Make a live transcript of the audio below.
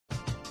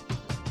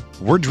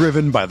We're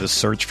driven by the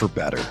search for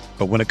better.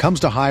 But when it comes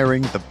to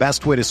hiring, the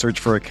best way to search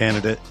for a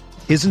candidate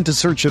isn't to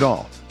search at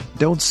all.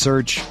 Don't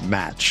search,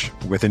 match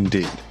with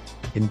Indeed.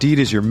 Indeed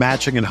is your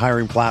matching and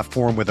hiring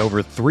platform with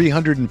over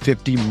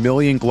 350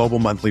 million global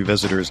monthly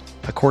visitors,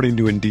 according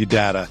to Indeed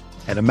data,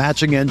 and a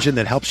matching engine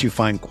that helps you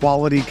find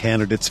quality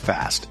candidates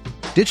fast.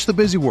 Ditch the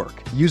busy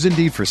work. Use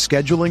Indeed for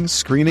scheduling,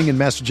 screening, and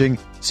messaging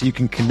so you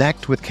can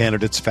connect with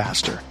candidates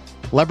faster.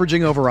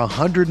 Leveraging over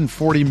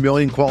 140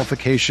 million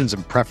qualifications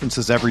and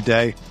preferences every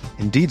day,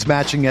 Indeed's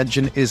matching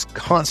engine is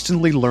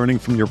constantly learning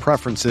from your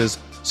preferences,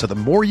 so the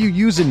more you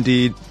use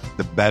Indeed,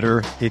 the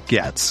better it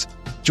gets.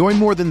 Join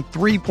more than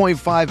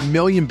 3.5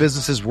 million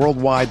businesses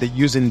worldwide that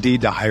use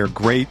Indeed to hire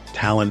great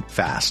talent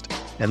fast.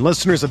 And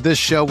listeners of this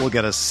show will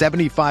get a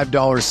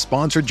 $75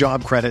 sponsored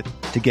job credit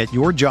to get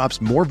your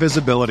jobs more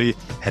visibility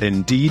at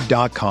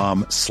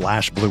Indeed.com/Blue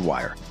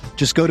Wire.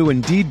 Just go to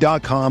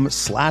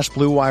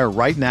Indeed.com/Blue Wire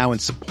right now and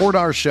support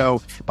our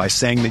show by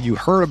saying that you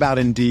heard about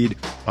Indeed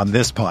on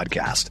this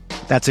podcast.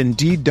 That's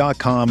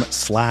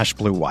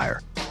Indeed.com/Blue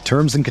Wire.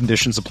 Terms and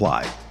conditions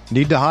apply.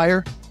 Need to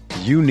hire?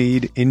 You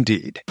need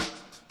Indeed.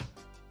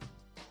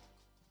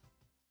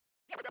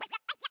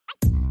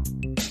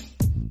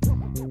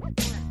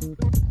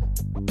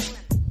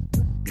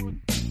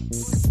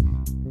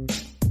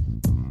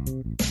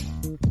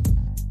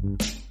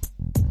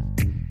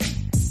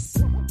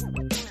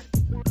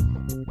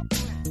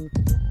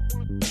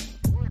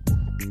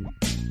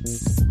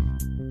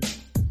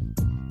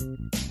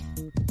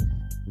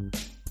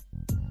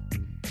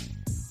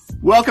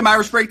 Welcome,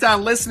 Irish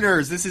Breakdown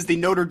listeners. This is the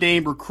Notre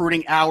Dame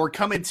Recruiting Hour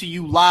coming to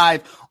you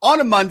live on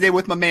a Monday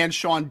with my man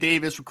Sean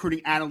Davis,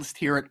 recruiting analyst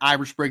here at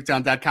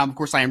irishbreakdown.com. Of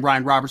course, I am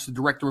Ryan Roberts, the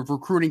director of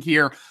recruiting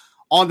here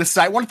on the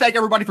site. I want to thank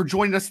everybody for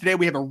joining us today.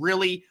 We have a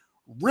really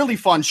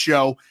fun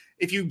show.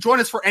 If you join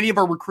us for any of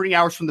our recruiting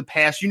hours from the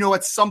past, you know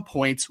at some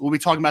point we'll be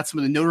talking about some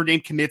of the Notre Dame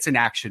commits in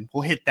action.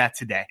 We'll hit that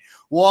today.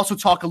 We'll also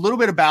talk a little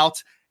bit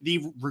about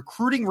the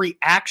recruiting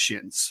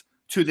reactions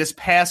to this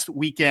past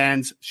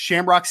weekend's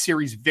Shamrock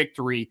Series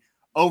victory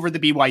over the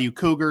BYU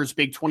Cougars,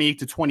 big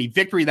 28-20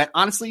 victory that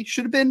honestly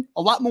should have been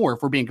a lot more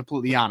if we're being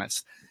completely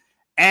honest.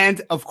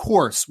 And of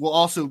course, we'll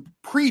also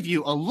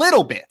preview a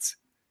little bit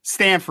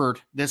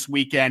Stanford this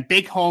weekend.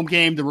 Big home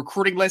game. The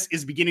recruiting list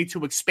is beginning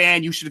to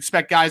expand. You should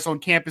expect guys on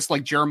campus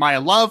like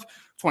Jeremiah Love,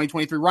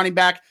 2023 running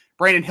back,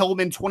 Brandon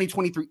Hillman,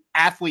 2023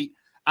 athlete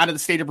out of the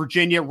state of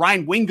Virginia,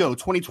 Ryan Wingo,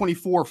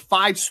 2024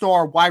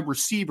 five-star wide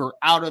receiver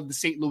out of the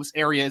St. Louis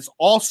area, is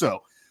also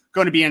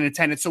going to be in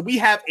attendance. So we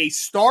have a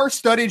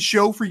star-studded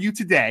show for you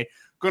today.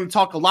 Going to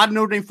talk a lot of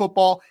Notre Dame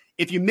football.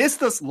 If you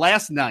missed us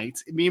last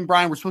night, me and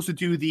Brian were supposed to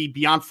do the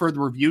Beyond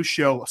Further Review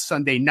show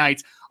Sunday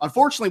night.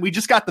 Unfortunately, we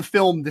just got the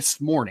film this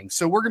morning.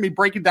 So we're going to be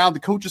breaking down the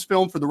coach's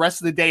film for the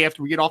rest of the day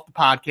after we get off the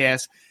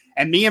podcast.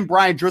 And me and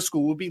Brian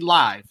Driscoll will be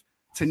live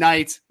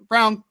tonight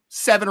around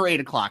 7 or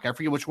 8 o'clock. I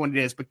forget which one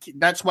it is, but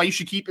that's why you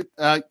should keep it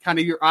kind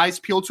of your eyes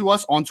peeled to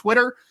us on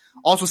Twitter.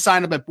 Also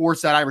sign up at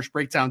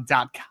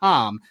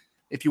boards.irishbreakdown.com.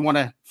 If you want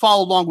to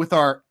follow along with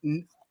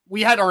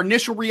we had our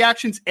initial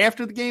reactions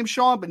after the game,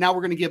 Sean, but now we're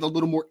going to give a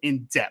little more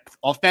in-depth.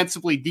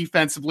 Offensively,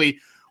 defensively,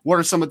 what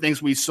are some of the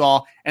things we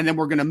saw? And then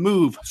we're going to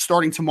move,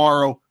 starting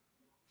tomorrow,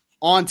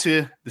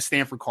 onto the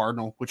Stanford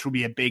Cardinal, which will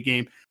be a big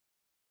game.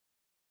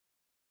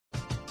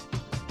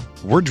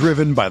 We're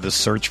driven by the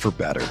search for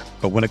better.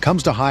 But when it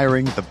comes to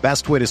hiring, the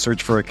best way to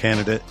search for a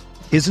candidate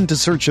isn't to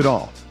search at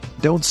all.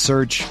 Don't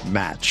search,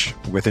 match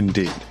with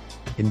Indeed.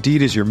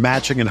 Indeed is your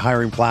matching and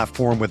hiring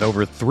platform with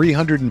over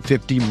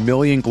 350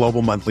 million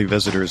global monthly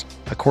visitors,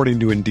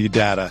 according to Indeed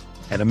data,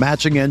 and a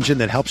matching engine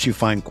that helps you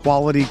find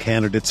quality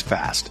candidates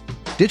fast.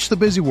 Ditch the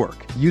busy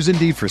work. Use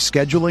Indeed for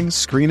scheduling,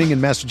 screening,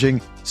 and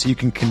messaging so you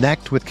can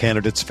connect with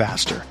candidates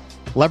faster.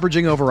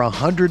 Leveraging over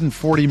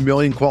 140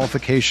 million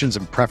qualifications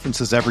and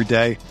preferences every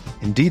day,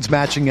 Indeed's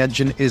matching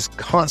engine is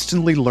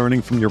constantly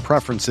learning from your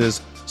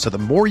preferences, so the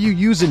more you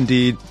use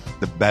Indeed,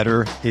 the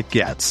better it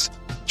gets.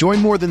 Join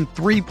more than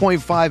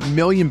 3.5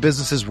 million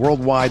businesses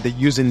worldwide that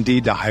use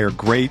Indeed to hire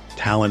great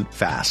talent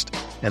fast.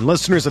 And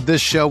listeners of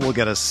this show will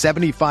get a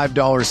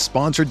 $75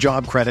 sponsored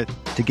job credit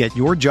to get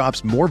your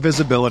jobs more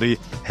visibility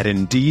at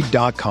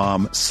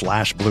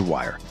Indeed.com/Blue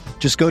Wire.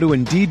 Just go to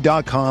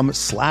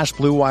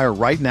Indeed.com/Blue Wire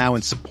right now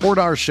and support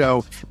our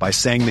show by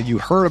saying that you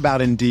heard about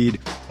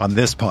Indeed on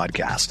this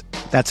podcast.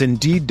 That's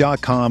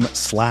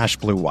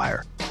Indeed.com/Blue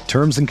Wire.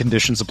 Terms and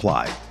conditions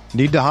apply.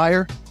 Need to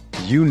hire?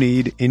 You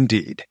need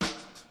Indeed.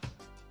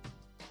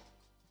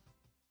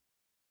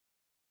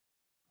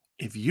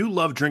 If you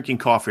love drinking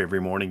coffee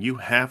every morning, you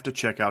have to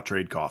check out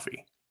Trade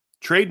Coffee.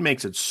 Trade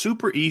makes it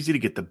super easy to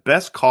get the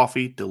best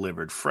coffee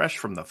delivered fresh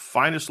from the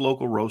finest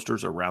local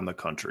roasters around the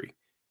country.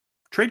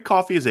 Trade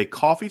Coffee is a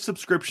coffee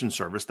subscription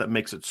service that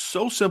makes it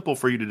so simple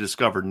for you to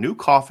discover new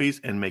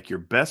coffees and make your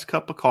best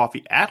cup of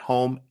coffee at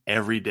home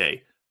every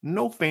day.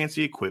 No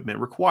fancy equipment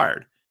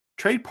required.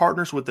 Trade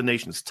partners with the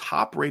nation's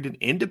top-rated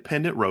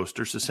independent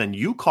roasters to send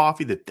you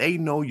coffee that they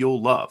know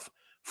you'll love,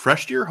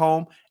 fresh to your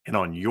home and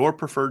on your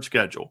preferred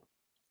schedule.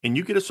 And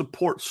you get to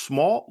support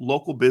small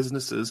local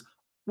businesses,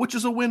 which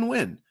is a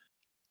win-win.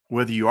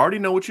 Whether you already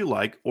know what you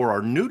like or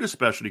are new to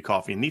specialty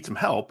coffee and need some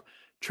help,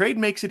 Trade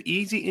makes it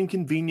easy and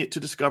convenient to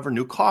discover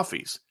new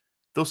coffees.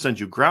 They'll send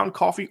you ground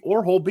coffee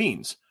or whole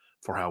beans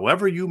for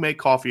however you make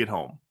coffee at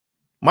home.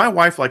 My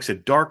wife likes a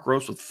dark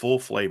roast with full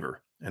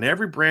flavor, and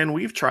every brand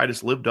we've tried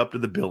has lived up to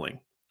the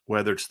billing.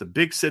 Whether it's the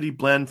Big City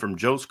Blend from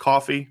Joe's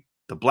Coffee,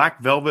 the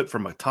Black Velvet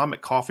from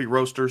Atomic Coffee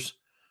Roasters,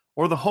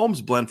 or the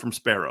Holmes Blend from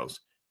Sparrows,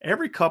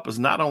 every cup has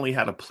not only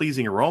had a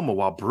pleasing aroma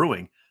while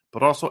brewing,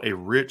 but also a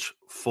rich,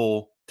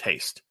 full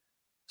taste.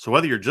 So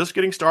whether you're just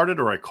getting started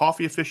or a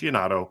coffee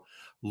aficionado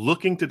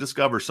looking to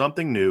discover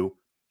something new,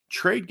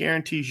 Trade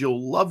guarantees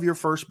you'll love your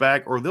first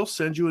bag or they'll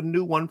send you a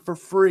new one for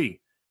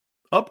free.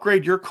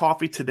 Upgrade your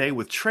coffee today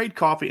with Trade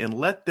Coffee and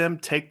let them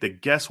take the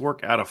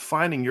guesswork out of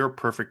finding your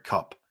perfect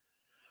cup.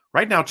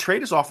 Right now,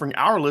 Trade is offering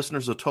our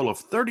listeners a total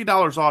of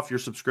 $30 off your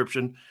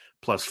subscription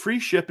plus free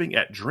shipping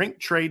at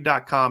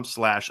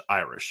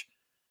drinktrade.com/Irish.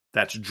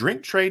 That's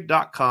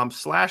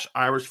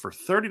drinktrade.com/Irish for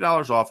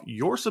 $30 off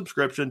your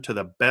subscription to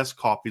the best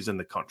coffees in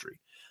the country.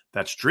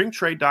 That's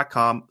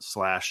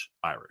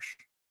drinktrade.com/Irish.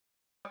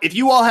 If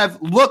you all have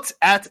looked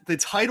at the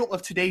title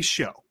of today's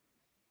show,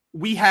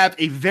 we have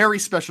a very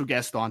special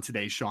guest on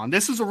today, Sean.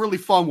 This is a really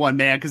fun one,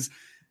 man, because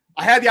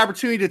I had the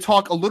opportunity to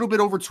talk a little bit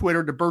over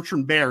Twitter to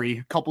Bertrand Berry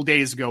a couple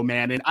days ago,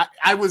 man. And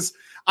I was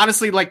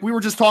honestly, like, we were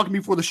just talking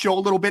before the show a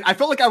little bit. I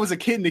felt like I was a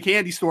kid in the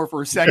candy store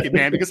for a second,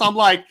 man, because I'm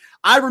like,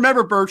 I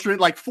remember Bertrand,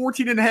 like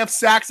 14 and a half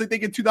sacks, I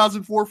think, in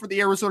 2004 for the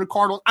Arizona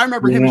Cardinals. I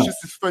remember him as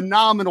just this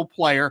phenomenal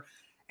player.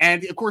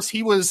 And of course,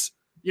 he was,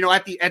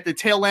 at the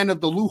tail end of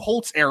the Lou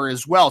Holtz era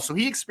as well. So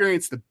he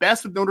experienced the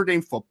best of Notre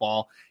Dame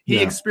football. He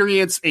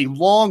experienced a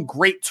long,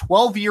 great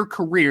 12-year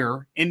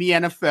career in the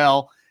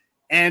NFL.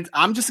 And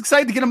I'm just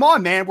excited to get him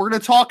on, man. We're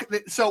going to talk.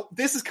 So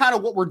this is kind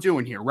of what we're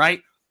doing here,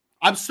 right?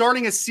 I'm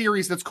starting a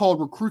series that's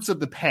called Recruits of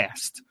the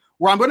Past,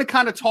 where I'm going to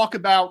kind of talk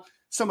about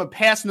some of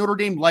past Notre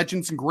Dame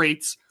legends and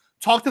greats,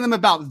 talk to them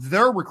about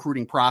their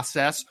recruiting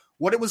process,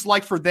 what it was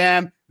like for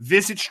them,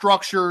 visit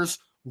structures,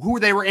 who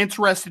they were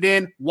interested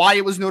in, why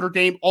it was Notre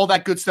Dame, all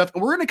that good stuff.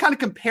 And we're going to kind of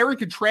compare and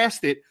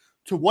contrast it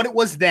to what it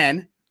was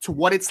then to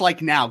what it's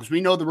like now, because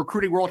we know the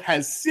recruiting world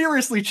has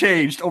seriously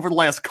changed over the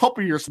last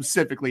couple of years,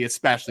 specifically,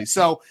 especially.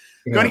 So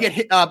going to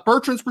get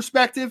Bertrand's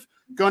perspective,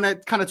 going to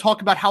kind of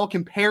talk about how it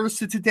compares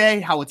to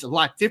today, how it's a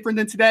lot different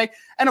than today.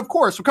 And of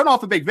course, we're coming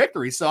off a big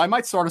victory. So I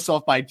might start us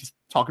off by just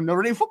talking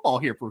Notre Dame football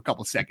here for a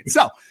couple of seconds.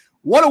 So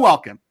what a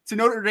welcome to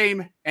Notre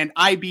Dame and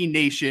IB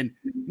Nation,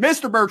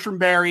 Mr. Bertrand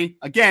Berry,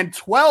 again,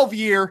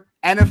 12-year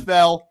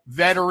NFL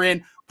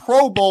veteran,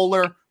 Pro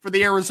Bowler for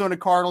the Arizona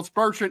Cardinals.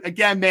 Bertrand,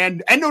 again,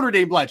 man, and Notre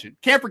Dame legend.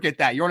 Can't forget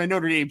that. You're on a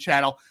Notre Dame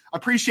channel.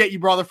 Appreciate you,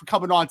 brother, for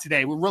coming on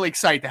today. We're really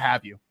excited to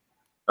have you.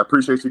 I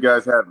appreciate you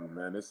guys having me,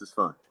 man. This is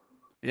fun.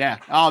 Yeah.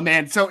 Oh,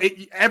 man. So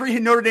every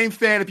Notre Dame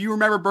fan, if you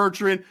remember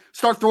Bertrand,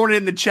 start throwing it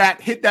in the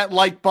chat. Hit that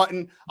like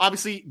button.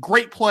 Obviously,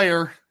 great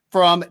player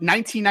from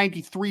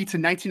 1993 to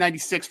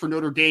 1996 for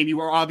Notre Dame. You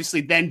were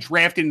obviously then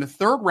drafted in the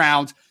third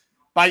round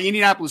by the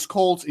Indianapolis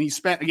Colts, and you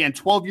spent, again,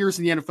 12 years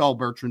in the NFL,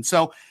 Bertrand.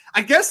 So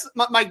I guess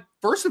my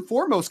first and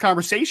foremost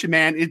conversation,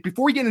 man, is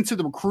before we get into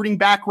the recruiting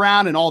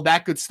background and all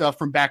that good stuff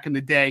from back in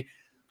the day,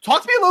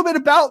 talk to me a little bit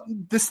about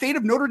the state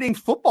of Notre Dame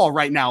football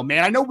right now,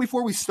 man. I know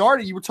before we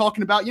started, you were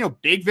talking about,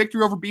 big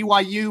victory over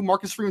BYU,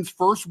 Marcus Freeman's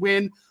first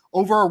win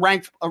over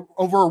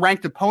a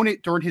ranked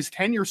opponent during his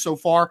tenure so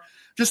far.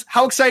 Just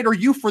how excited are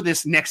you for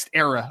this next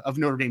era of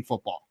Notre Dame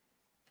football?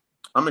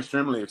 I'm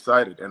extremely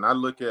excited, and I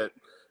look at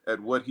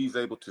what he's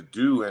able to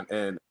do,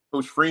 and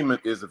Coach Freeman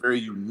is a very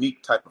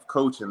unique type of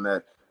coach in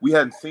that we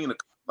hadn't seen a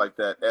coach like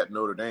that at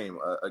Notre Dame,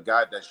 a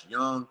guy that's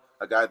young,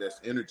 a guy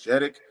that's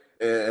energetic,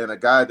 and a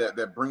guy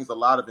that brings a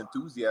lot of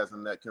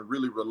enthusiasm that can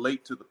really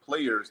relate to the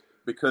players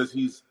because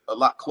he's a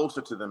lot closer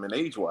to them in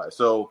age-wise.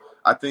 So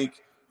I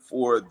think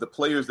for the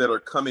players that are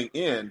coming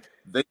in,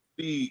 they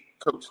see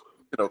Coach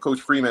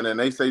Freeman, and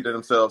they say to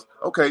themselves,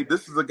 okay,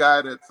 this is a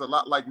guy that's a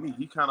lot like me.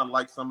 He kind of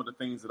likes some of the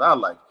things that I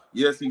like.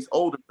 Yes, he's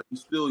older, but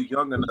he's still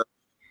young enough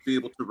to be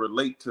able to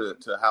relate to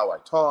how I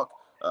talk,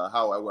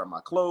 how I wear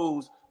my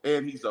clothes.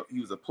 And he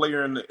was a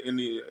player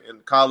in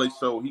college,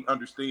 so he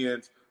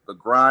understands the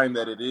grind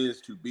that it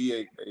is to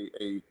be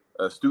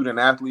a student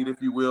athlete,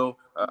 if you will.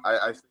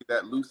 I say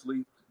that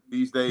loosely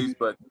these days,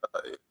 but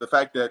the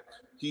fact that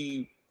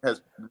he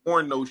has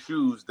worn those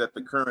shoes that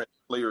the current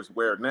players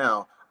wear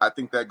now, I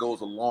think that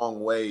goes a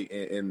long way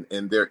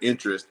in their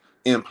interest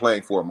in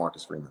playing for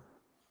Marcus Freeman.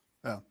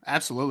 Oh,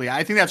 absolutely.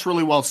 I think that's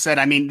really well said.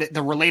 I mean, the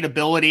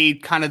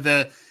relatability, kind of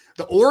the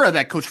aura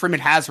that Coach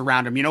Freeman has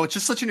around him, it's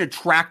just such an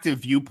attractive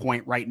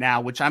viewpoint right now,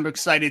 which I'm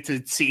excited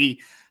to see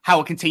how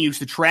it continues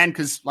to trend.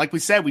 Because like we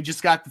said, we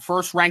just got the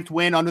first ranked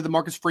win under the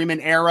Marcus Freeman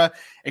era.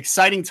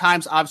 Exciting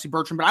times, obviously,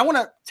 Bertrand. But I want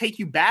to take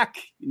you back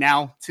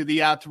now to the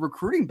to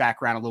recruiting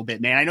background a little bit,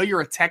 man. I know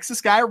you're a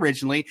Texas guy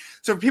originally.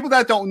 So for people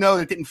that don't know,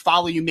 that didn't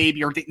follow you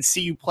maybe or didn't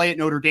see you play at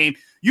Notre Dame,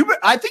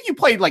 I think you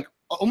played like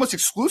almost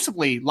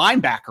exclusively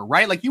linebacker,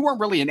 right? Like you weren't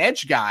really an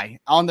edge guy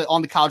on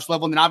the college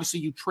level. And then obviously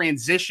you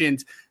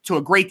transitioned to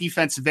a great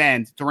defensive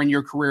end during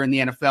your career in the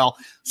NFL.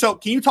 So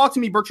can you talk to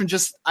me, Bertrand,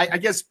 just I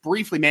guess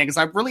briefly, man, because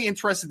I'm really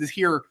interested to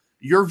hear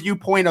your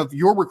viewpoint of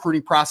your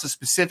recruiting process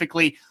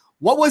specifically.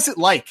 What was it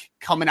like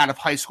coming out of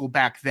high school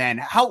back then?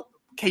 How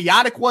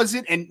chaotic was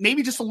it? And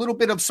maybe just a little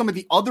bit of some of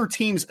the other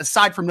teams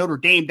aside from Notre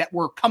Dame that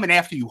were coming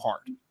after you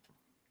hard.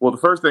 Well, the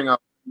first thing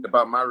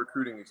about my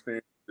recruiting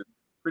experience is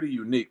pretty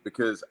unique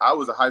because I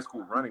was a high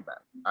school running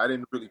back. I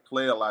didn't really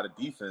play a lot of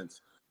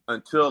defense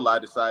until I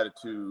decided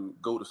to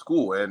go to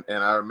school. And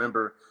I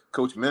remember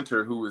Coach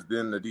Mentor, who was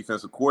then the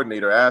defensive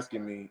coordinator,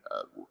 asking me,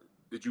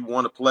 did you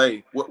want to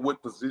play?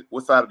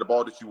 What side of the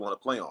ball did you want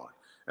to play on?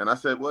 And I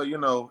said,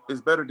 well,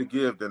 it's better to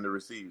give than to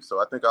receive.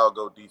 So I think I'll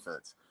go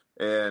defense.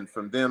 And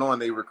from then on,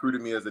 they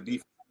recruited me as a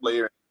defensive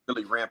player and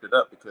really ramped it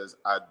up because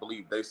I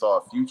believe they saw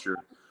a future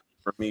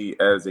for me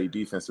as a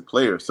defensive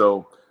player.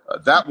 So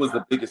that was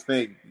the biggest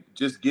thing,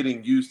 just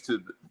getting used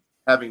to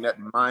having that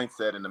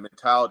mindset and the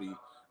mentality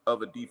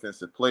of a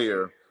defensive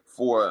player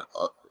for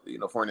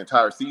an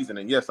entire season.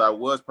 And yes, I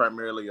was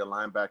primarily a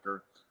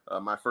linebacker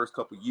my first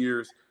couple of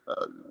years.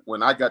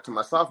 When I got to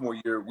my sophomore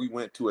year, we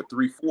went to a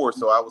 3-4.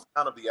 So I was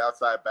kind of the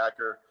outside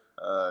backer,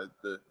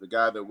 the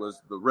guy that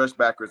was the rush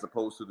backer as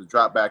opposed to the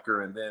drop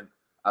backer. And then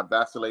I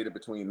vacillated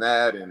between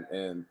that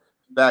and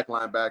back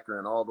linebacker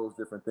and all those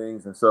different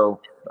things. And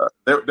so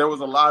there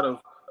was a lot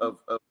of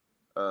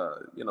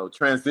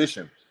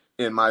transition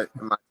in my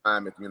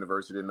time at the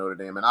University of Notre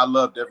Dame. And I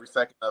loved every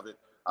second of it.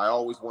 I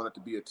always wanted to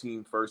be a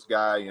team first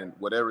guy, and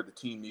whatever the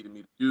team needed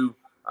me to do,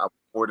 I was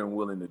more than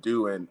willing to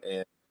do. And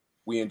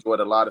we enjoyed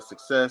a lot of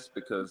success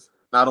because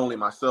not only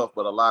myself,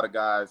 but a lot of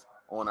guys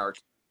on our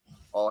team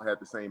all had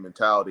the same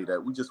mentality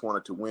that we just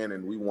wanted to win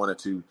and we wanted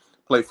to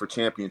play for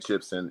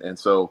championships. And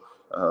so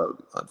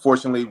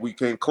unfortunately, we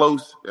came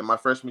close in my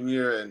freshman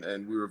year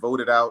and we were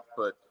voted out.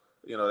 But,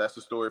 that's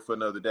a story for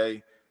another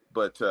day.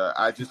 But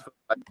I just felt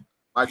like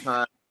my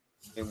time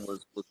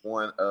was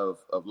one of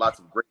lots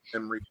of great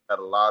memories, had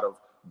a lot of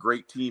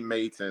great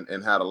teammates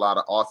and had a lot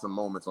of awesome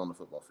moments on the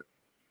football field.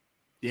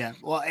 Yeah,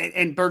 well,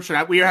 and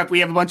Bertrand, we have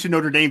a bunch of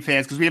Notre Dame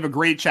fans because we have a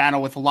great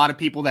channel with a lot of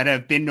people that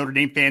have been Notre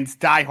Dame fans,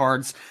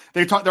 diehards.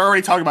 They're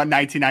already talking about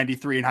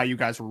 1993 and how you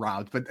guys were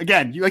robbed. But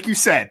again, like you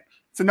said,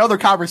 it's another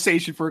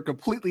conversation for a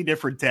completely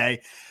different day.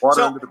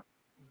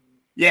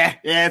 Yeah,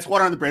 it's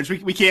water on the bridge.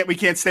 We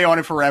can't stay on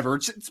it forever.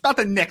 It's about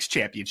the next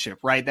championship,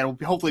 right? That'll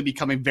hopefully be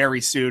coming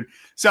very soon.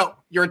 So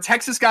you're a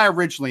Texas guy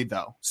originally,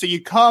 though. So you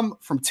come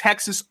from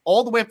Texas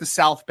all the way up to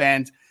South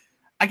Bend.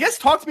 I guess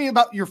talk to me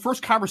about your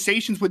first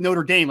conversations with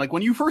Notre Dame. Like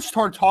when you first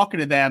started talking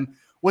to them,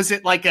 was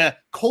it like a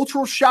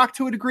cultural shock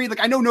to a degree? Like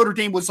I know Notre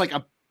Dame was like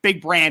a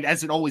big brand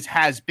as it always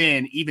has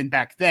been, even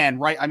back then,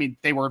 right? I mean,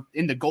 they were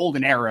in the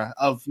golden era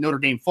of Notre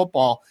Dame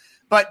football.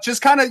 But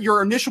just kind of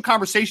your initial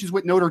conversations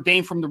with Notre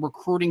Dame from the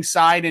recruiting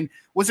side, and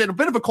was it a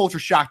bit of a culture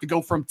shock to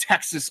go from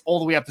Texas all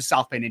the way up to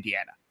South Bend,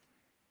 Indiana?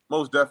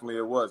 Most definitely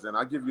it was. And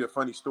I'll give you a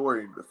funny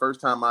story. The first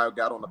time I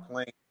got on a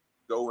plane to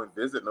go and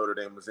visit Notre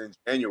Dame was in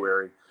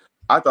January.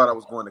 I thought I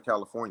was going to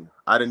California.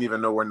 I didn't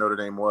even know where Notre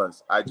Dame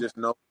was. I just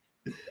knew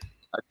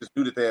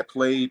that they had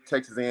played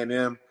Texas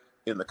A&M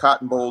in the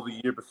Cotton Bowl the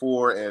year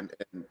before, and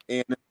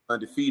A&M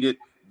undefeated.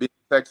 Big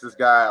Texas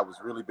guy. I was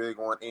really big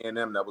on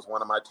A&M. That was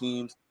one of my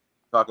teams.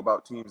 Talk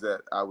about teams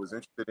that I was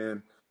interested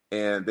in,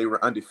 and they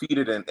were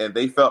undefeated, and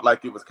they felt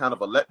like it was kind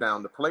of a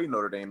letdown to play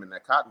Notre Dame in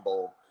that Cotton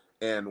Bowl.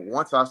 And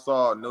once I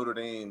saw Notre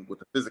Dame with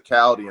the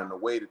physicality and the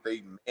way that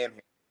they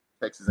manhandled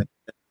Texas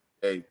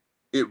A&M,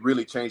 it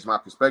really changed my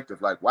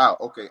perspective. Like, wow,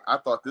 okay, I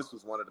thought this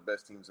was one of the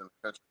best teams in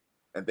the country,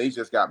 and they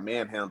just got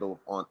manhandled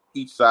on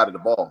each side of the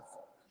ball,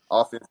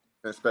 offense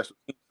and special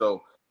teams.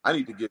 So I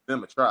need to give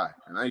them a try,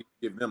 and I need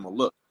to give them a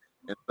look.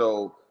 And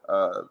so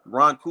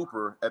Ron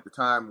Cooper at the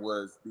time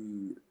was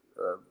the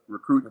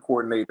recruiting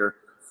coordinator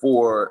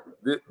for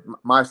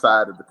my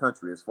side of the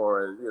country, as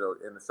far as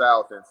in the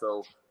South. And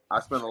so I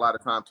spent a lot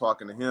of time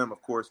talking to him.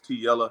 Of course, T.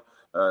 Yella,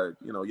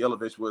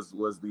 Yelovich was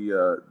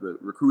the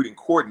recruiting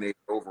coordinator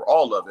over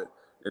all of it,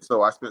 and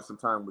so I spent some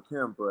time with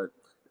him. But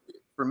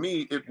for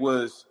me, it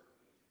was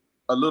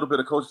a little bit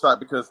of culture shock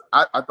because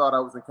I thought I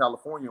was in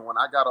California. When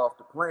I got off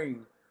the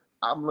plane,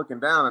 I'm looking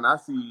down and I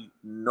see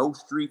no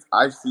streets.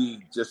 I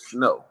see just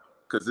snow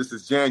because this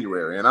is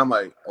January. And I'm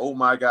like, oh,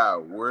 my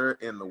God, where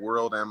in the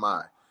world am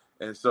I?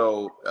 And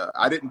so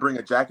I didn't bring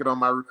a jacket on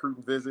my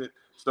recruiting visit.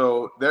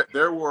 So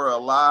there were a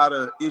lot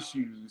of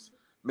issues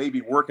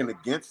maybe working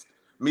against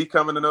me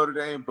coming to Notre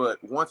Dame. But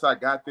once I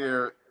got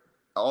there,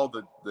 all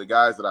the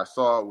guys that I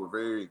saw were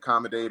very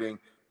accommodating.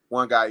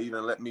 One guy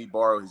even let me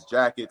borrow his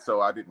jacket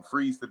so I didn't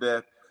freeze to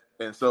death.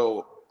 And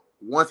so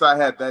once I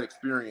had that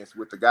experience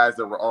with the guys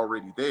that were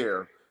already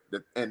there,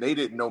 and they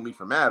didn't know me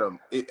from Adam,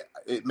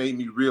 it made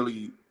me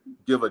really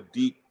give a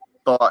deep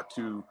thought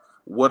to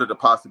what are the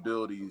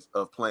possibilities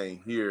of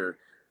playing here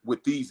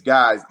with these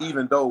guys.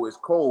 Even though it's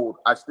cold,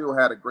 I still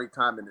had a great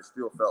time, and it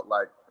still felt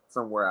like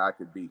somewhere I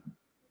could be.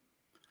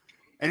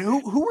 And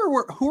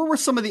who were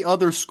some of the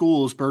other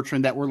schools,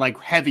 Bertrand, that were like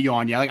heavy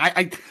on you? Like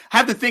I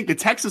have to think the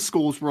Texas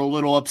schools were a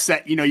little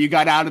upset. You know, you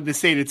got out of the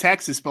state of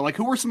Texas, but like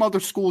who were some other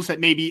schools that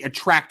maybe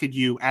attracted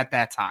you at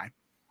that time?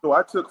 So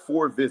I took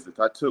 4 visits.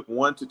 I took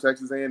one to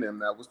Texas A&M.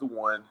 That was the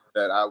one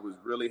that I was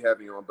really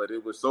heavy on, but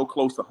it was so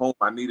close to home.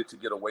 I needed to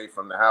get away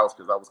from the house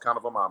because I was kind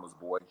of a mama's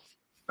boy.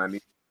 I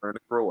needed to learn to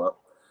grow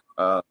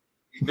up.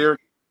 There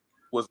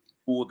was a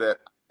school that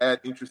I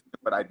had interest in,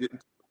 but I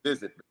didn't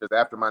visit because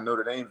after my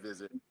Notre Dame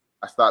visit,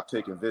 I stopped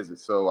taking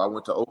visits. So I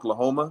went to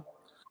Oklahoma,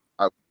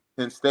 I went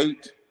to Penn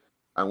State,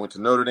 I went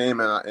to Notre Dame,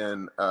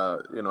 and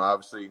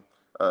obviously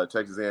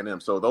Texas A&M.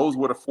 So those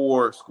were the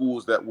 4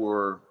 schools that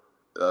were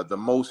the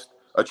most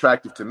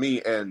attractive to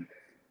me. And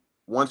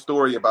one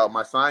story about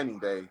my signing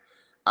day,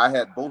 I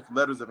had both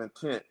letters of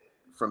intent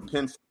from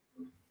Penn State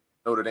and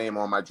Notre Dame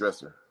on my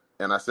dresser.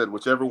 And I said,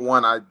 whichever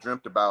one I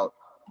dreamt about,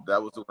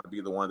 that was going to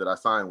be the one that I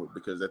signed with,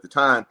 because at the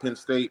time, Penn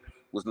State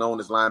was known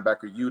as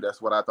linebacker U.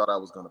 That's what I thought I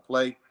was going to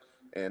play.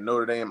 And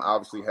Notre Dame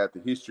obviously had the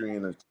history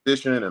and the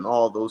tradition and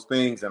all those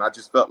things. And I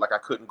just felt like I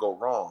couldn't go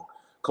wrong.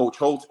 Coach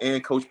Holtz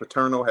and Coach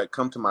Paterno had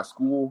come to my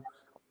school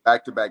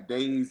back-to-back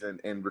days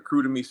and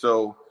recruited me.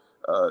 So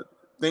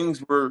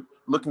things were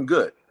looking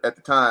good at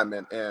the time.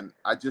 And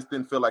I just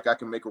didn't feel like I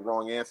could make a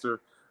wrong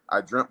answer.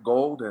 I dreamt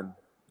gold, and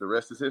the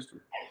rest is history.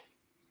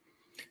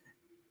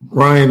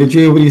 Ryan, did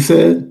you hear what he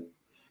said?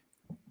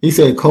 He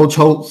said Coach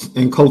Holtz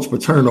and Coach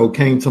Paterno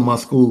came to my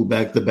school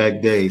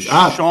back-to-back days.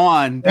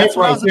 Sean, that's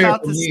what I was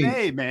about to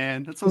say,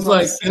 man. That's what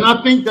I was and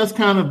I think that's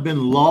kind of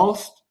been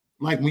lost.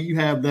 Like when you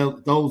have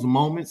those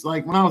moments.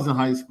 Like when I was in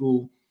high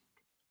school,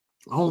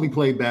 I only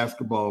played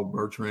basketball,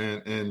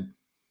 Bertrand, and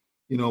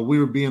we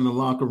would be in the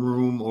locker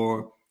room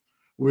or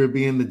we would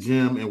be in the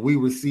gym, and we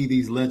would see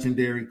these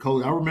legendary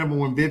coaches. I remember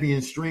when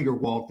Vivian Stringer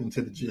walked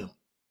into the gym,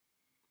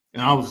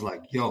 and I was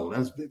like, "Yo,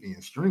 that's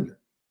Vivian Stringer."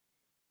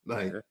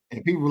 Like,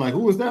 and people were like,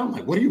 "Who is that?" I'm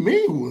like, "What do you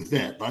mean, who is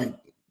that?" Like,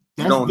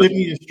 that's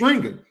Vivian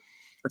Stringer.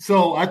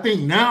 So I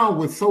think now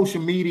with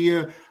social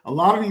media, a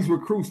lot of these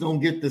recruits don't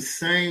get the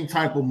same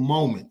type of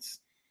moments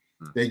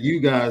that you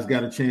guys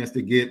got a chance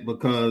to get,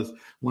 because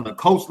when a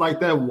coach like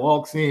that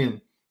walks in,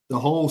 the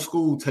whole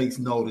school takes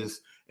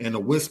notice and the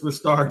whispers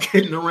start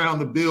getting around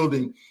the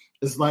building.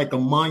 It's like a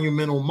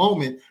monumental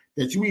moment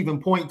that you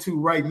even point to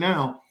right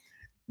now.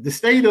 The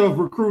state of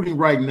recruiting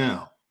right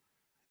now,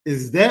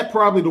 is that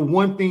probably the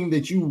one thing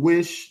that you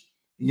wish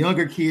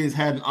younger kids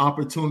had an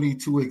opportunity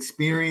to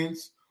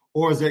experience?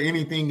 Or is there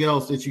anything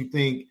else that you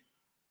think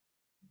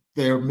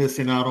they're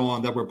missing out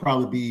on that would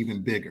probably be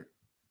even bigger?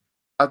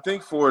 I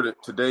think for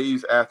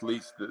today's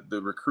athletes,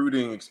 the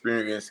recruiting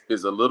experience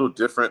is a little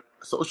different.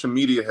 Social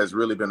media has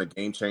really been a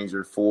game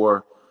changer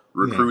for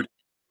recruiting.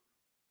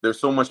 Yeah. There's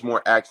so much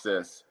more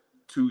access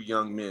to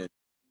young men.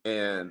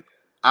 And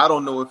I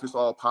don't know if it's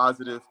all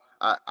positive.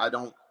 I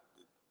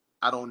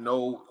don't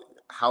know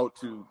how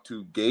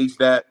to gauge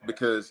that,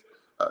 because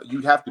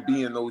you have to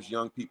be in those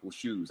young people's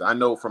shoes. I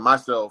know for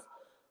myself,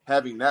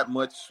 having that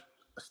much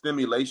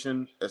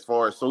stimulation as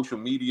far as social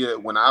media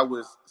when I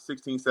was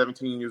 16,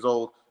 17 years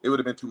old, it would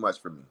have been too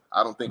much for me.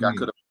 I don't think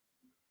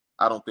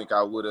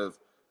I would have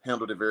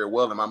handled it very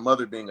well. And my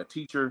mother being a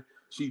teacher,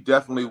 she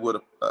definitely would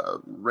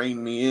have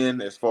reined me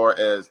in as far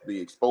as the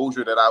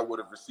exposure that I would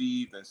have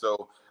received. And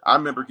so I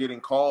remember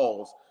getting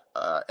calls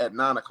at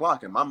 9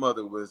 o'clock, and my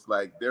mother was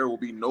like, there will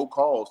be no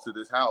calls to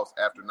this house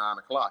after 9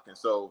 o'clock. And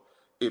so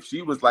if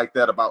she was like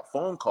that about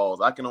phone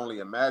calls, I can only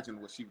imagine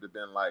what she would have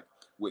been like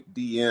with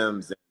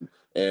DMs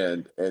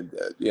and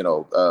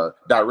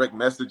direct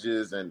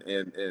messages and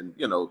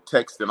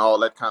text and all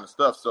that kind of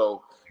stuff.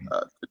 So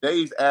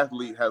today's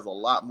athlete has a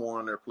lot more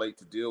on their plate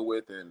to deal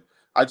with. And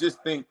I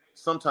just think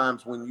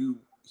sometimes when you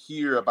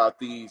hear about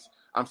these,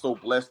 I'm so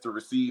blessed to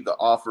receive the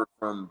offer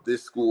from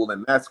this school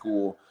and that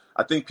school,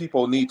 I think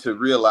people need to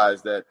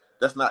realize that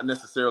that's not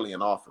necessarily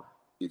an offer.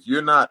 If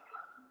you're not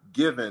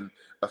given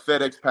a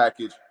FedEx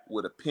package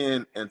with a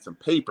pen and some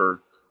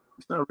paper,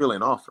 it's not really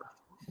an offer.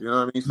 You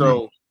know what I mean?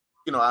 So,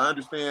 I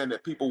understand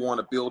that people want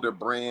to build their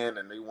brand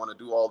and they want to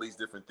do all these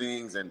different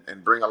things and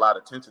bring a lot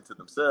of attention to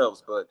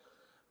themselves. But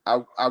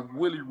I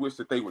really wish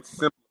that they would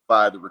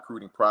simplify the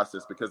recruiting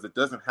process, because it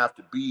doesn't have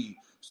to be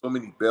so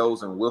many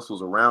bells and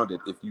whistles around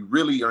it. If you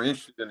really are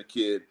interested in a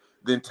kid,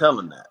 then tell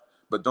him that.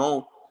 But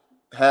don't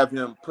have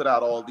him put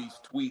out all these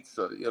tweets.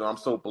 I'm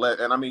so blessed.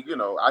 And I mean,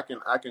 I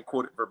can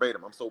quote it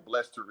verbatim. I'm so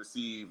blessed to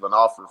receive an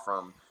offer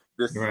from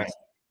this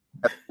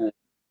school.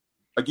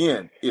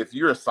 Again, if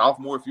you're a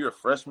sophomore, if you're a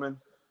freshman,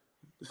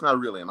 it's not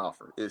really an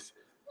offer.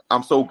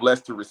 I'm so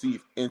blessed to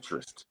receive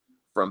interest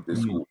from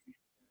this school.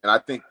 And I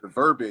think the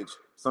verbiage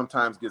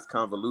sometimes gets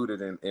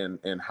convoluted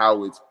in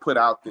how it's put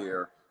out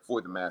there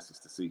for the masses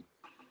to see.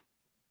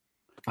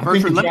 Go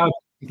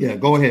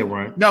ahead,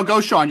 Ryan. No,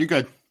 go, Sean. You're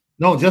good.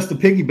 No, just to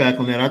piggyback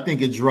on that, I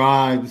think it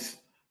drives,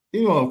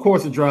 of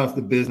course it drives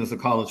the business of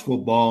college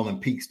football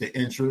and piques the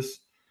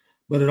interest,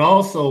 but it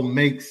also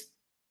makes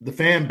the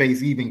fan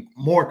base even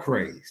more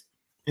crazed,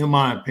 in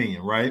my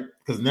opinion, right?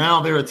 Because now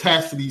they're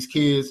attached to these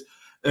kids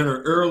at an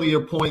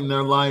earlier point in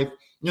their life.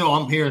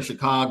 I'm here in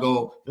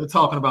Chicago. They're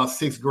talking about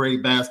 6th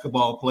grade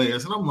basketball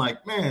players. And I'm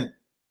like, man,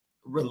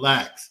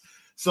 relax.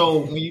 So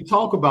when you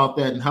talk about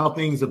that and how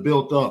things are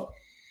built up,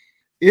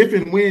 if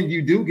and when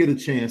you do get a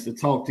chance to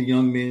talk to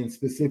young men,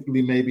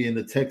 specifically maybe in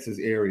the Texas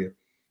area,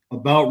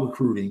 about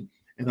recruiting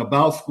and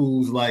about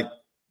schools like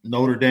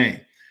Notre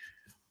Dame,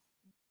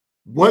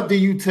 what do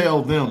you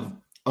tell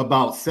them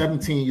about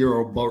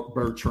 17-year-old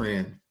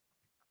Bertrand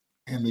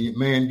and the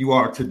man you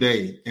are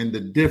today and the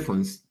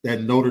difference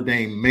that Notre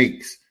Dame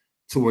makes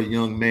to a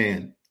young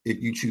man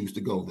if you choose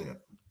to go there?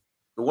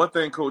 The one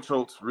thing Coach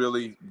Holtz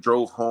really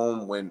drove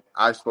home when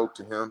I spoke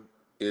to him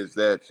is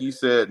that he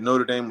said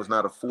Notre Dame was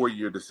not a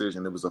 4-year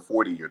decision, it was a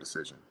 40-year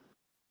decision.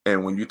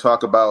 And when you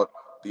talk about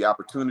the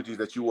opportunities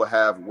that you will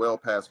have well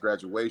past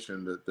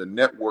graduation, the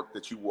network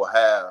that you will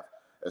have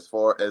as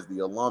far as the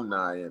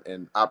alumni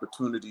and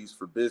opportunities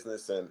for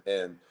business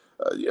and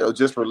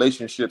just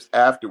relationships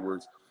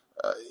afterwards,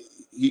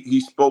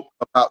 he spoke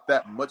about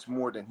that much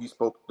more than he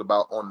spoke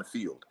about on the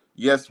field.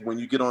 Yes, when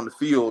you get on the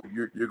field,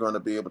 you're going to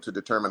be able to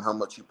determine how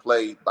much you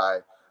played by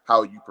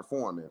how you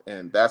perform,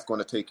 and that's going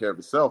to take care of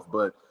itself.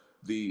 But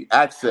the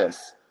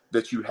access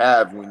that you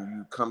have when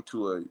you come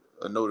to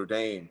a Notre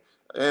Dame,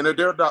 and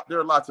there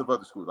are lots of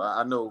other schools.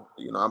 I know,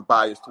 I'm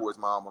biased towards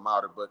my alma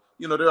mater, but,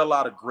 there are a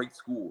lot of great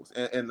schools.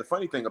 And the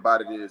funny thing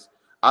about it is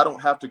I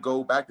don't have to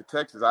go back to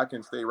Texas. I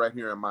can stay right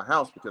here in my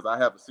house because I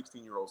have a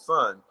 16-year-old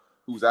son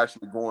who's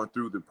actually going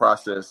through the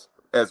process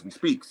as we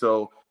speak.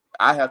 So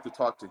I have to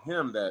talk to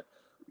him that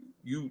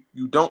you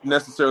don't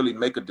necessarily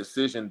make a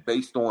decision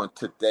based on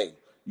today.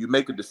 You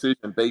make a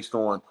decision based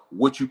on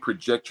what you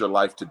project your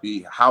life to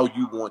be, how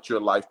you want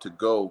your life to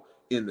go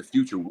in the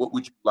future. What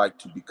would you like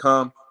to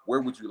become?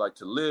 Where would you like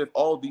to live?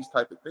 All these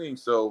type of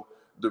things. So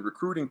the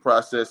recruiting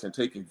process and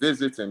taking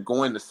visits and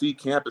going to see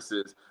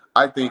campuses,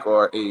 I think,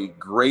 are a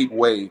great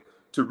way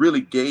to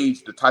really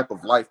gauge the type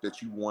of life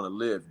that you want to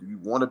live. Do you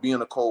want to be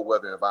in a cold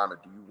weather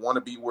environment? Do you want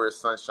to be where it's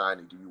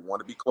sunshiny? Do you want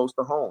to be close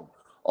to home?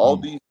 All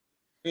these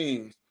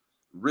things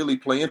really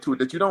play into it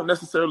that you don't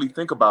necessarily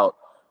think about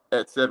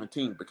at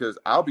 17, because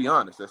I'll be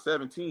honest, at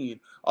 17,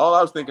 all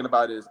I was thinking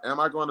about is, am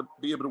I going to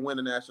be able to win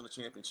a national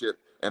championship,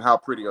 and how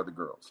pretty are the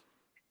girls?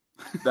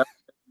 That's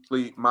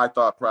actually my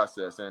thought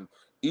process. And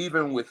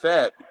even with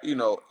that,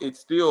 it's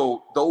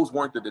still, those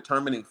weren't the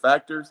determining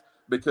factors,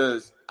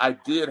 because I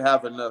did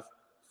have enough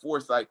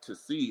foresight to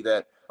see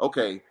that,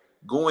 okay,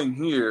 going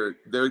here,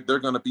 there are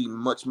going to be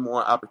much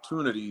more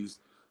opportunities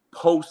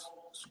post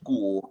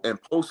school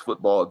and post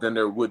football than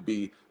there would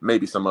be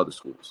maybe some other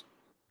schools.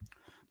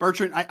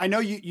 Bertrand, I know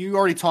you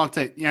already talked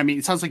to,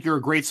 it sounds like you're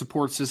a great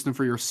support system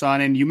for your son.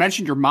 And you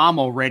mentioned your mom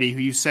already, who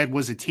you said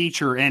was a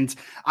teacher. And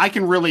I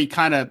can really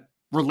kind of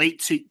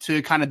relate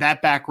to kind of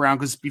that background,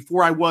 because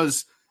before I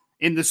was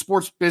in the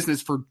sports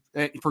business for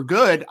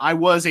good, I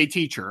was a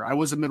teacher. I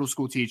was a middle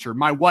school teacher.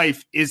 My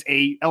wife is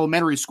a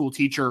elementary school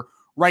teacher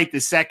right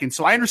this second.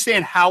 So I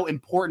understand how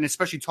important,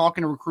 especially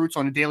talking to recruits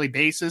on a daily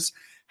basis,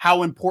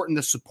 how important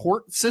the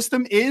support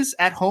system is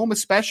at home,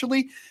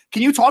 especially.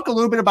 Can you talk a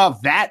little bit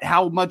about that?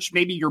 How much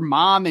maybe your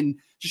mom and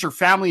just your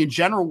family in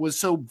general was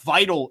so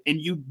vital in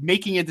you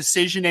making a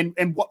decision,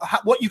 and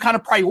what you kind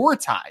of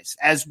prioritize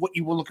as what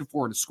you were looking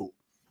for in a school?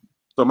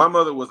 So my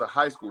mother was a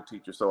high school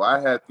teacher. So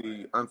I had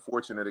the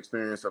unfortunate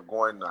experience of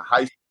going to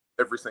high school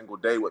every single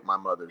day with my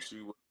mother.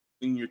 She was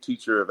a senior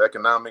teacher of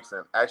economics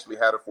and actually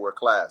had her for a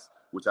class,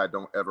 which I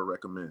don't ever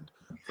recommend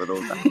for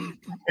those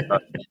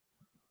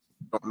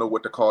don't know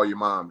what to call your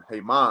mom.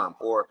 Hey, mom,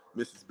 or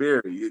Mrs.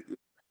 Berry.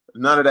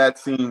 None of that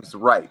seems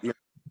right.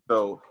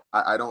 So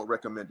I don't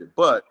recommend it.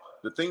 But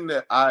the thing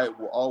that I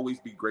will always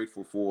be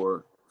grateful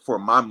for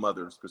my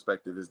mother's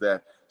perspective is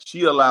that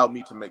she allowed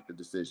me to make the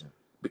decision,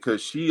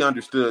 because she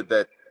understood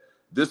that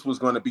this was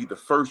going to be the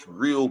first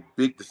real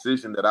big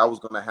decision that I was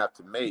going to have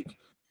to make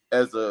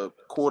as a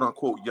quote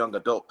unquote young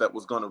adult that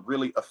was going to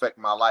really affect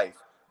my life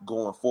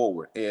going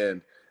forward.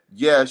 And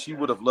yeah, she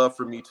would have loved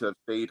for me to have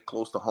stayed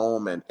close to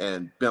home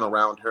and been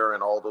around her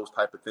and all those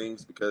type of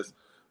things, because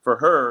for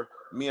her,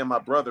 me and my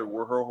brother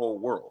were her whole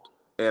world.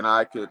 And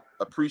I could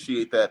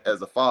appreciate that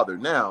as a father.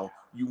 Now,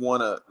 you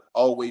want to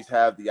always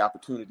have the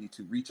opportunity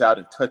to reach out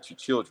and touch your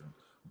children.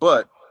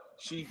 But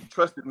she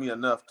trusted me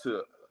enough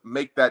to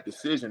make that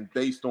decision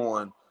based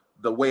on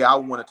the way I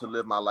wanted to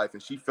live my life.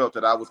 And she felt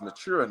that I was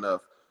mature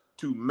enough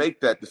to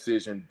make that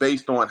decision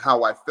based on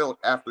how I felt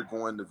after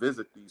going to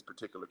visit these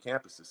particular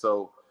campuses.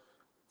 So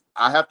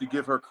I have to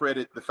give her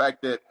credit, the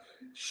fact that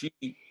she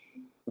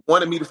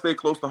wanted me to stay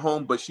close to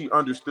home, but she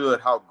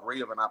understood how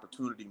great of an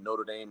opportunity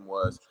Notre Dame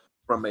was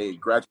from a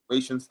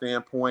graduation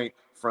standpoint,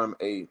 from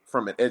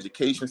an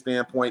education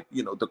standpoint,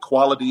 the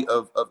quality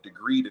of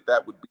degree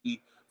that would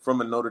be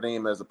from a Notre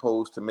Dame as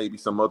opposed to maybe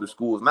some other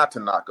schools. Not to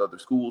knock other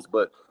schools,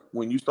 but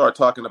when you start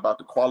talking about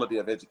the quality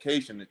of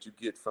education that you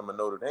get from a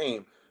Notre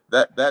Dame,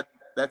 that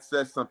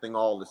says something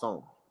all its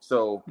own.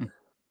 So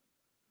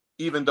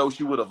even though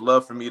she would have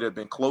loved for me to have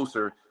been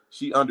closer,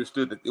 she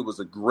understood that it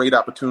was a great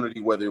opportunity,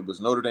 whether it was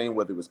Notre Dame,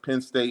 whether it was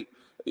Penn State.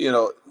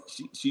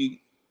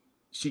 She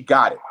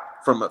got it.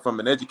 from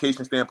an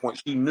education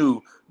standpoint, she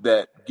knew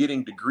that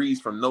getting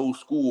degrees from those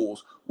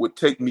schools would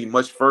take me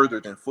much further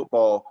than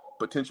football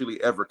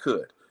potentially ever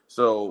could.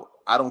 So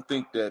I don't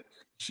think that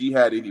she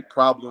had any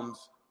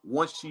problems.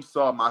 Once she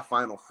saw my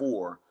Final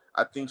Four,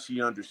 I think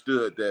she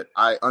understood that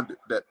I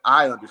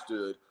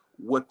understood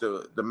what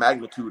the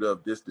magnitude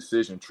of this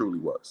decision truly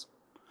was.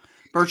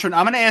 Bertrand,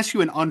 I'm going to ask you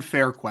an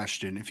unfair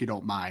question, if you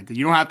don't mind.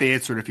 You don't have to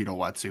answer it if you don't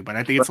want to, but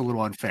I think it's a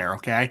little unfair,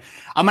 okay?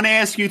 I'm going to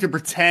ask you to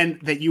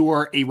pretend that you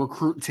are a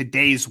recruit in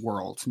today's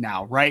world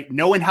now, right?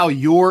 Knowing how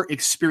your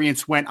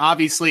experience went.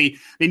 Obviously,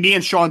 me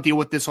and Sean deal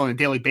with this on a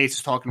daily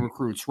basis talking to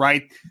recruits,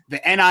 right?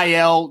 The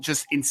NIL,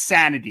 just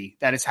insanity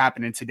that is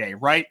happening today,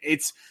 right?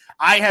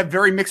 I have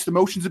very mixed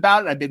emotions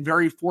about it. I've been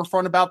very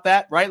forefront about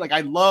that, right? Like,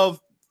 I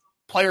love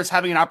players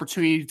having an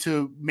opportunity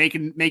to make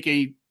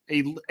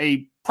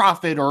a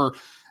profit or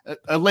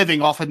a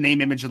living off of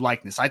name, image, and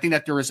likeness. I think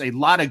that there is a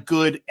lot of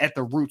good at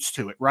the roots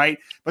to it, right?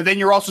 But then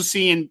you're also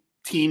seeing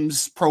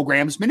teams,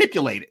 programs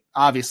manipulate it,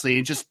 obviously,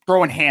 and just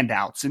throwing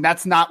handouts. And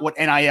that's not what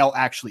NIL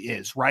actually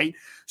is, right?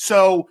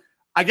 So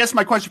I guess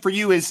my question for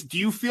you is, do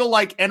you feel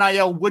like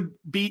NIL would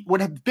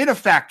have been a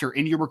factor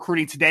in your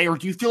recruiting today, or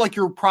do you feel like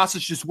your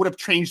process just would have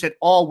changed at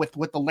all with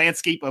what the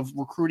landscape of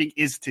recruiting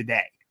is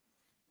today?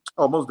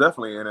 Oh, most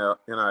definitely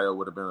NIL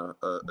would have been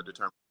a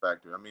determining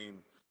factor. I mean,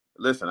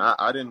 listen,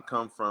 I didn't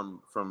come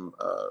from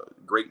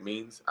great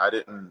means.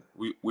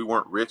 We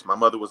weren't rich. My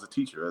mother was a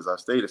teacher, as I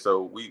stated,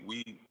 so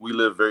we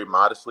lived very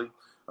modestly.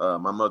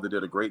 My mother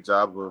did a great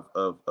job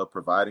of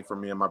providing for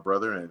me and my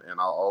brother, and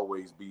I'll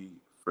always be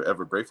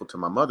forever grateful to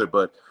my mother.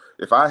 But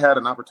if I had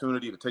an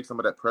opportunity to take some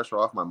of that pressure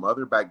off my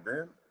mother back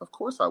then, of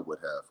course I would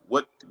have.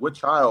 What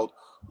child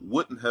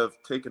wouldn't have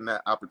taken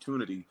that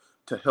opportunity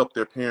to help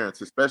their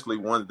parents, especially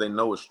ones they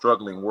know is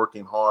struggling,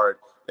 working hard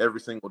every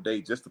single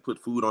day just to put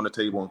food on the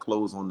table and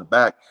clothes on the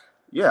back?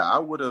 Yeah, I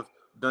would have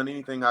done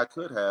anything I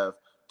could have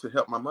to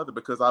help my mother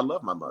because I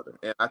love my mother.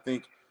 And I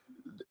think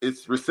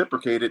it's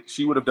reciprocated.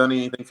 She would have done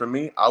anything for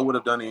me. I would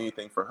have done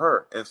anything for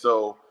her. And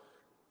so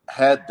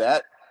had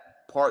that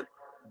part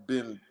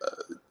been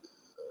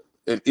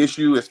an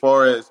issue as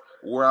far as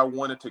where I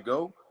wanted to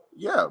go,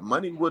 yeah,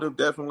 money would have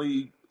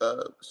definitely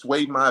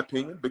swayed my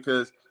opinion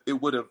because it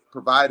would have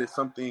provided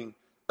something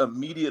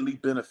immediately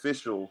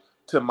beneficial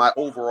to my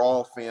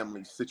overall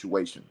family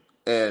situation.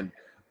 And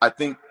I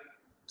think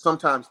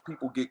sometimes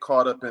people get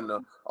caught up in the,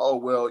 oh,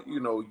 well,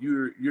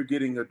 you're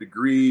getting a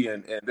degree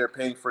and they're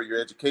paying for your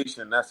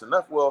education and that's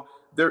enough. Well,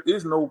 there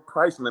is no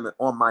price limit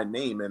on my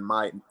name and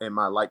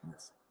my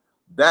likeness.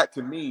 That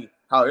to me,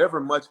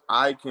 however much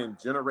I can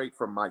generate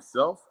from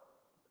myself,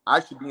 I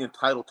should be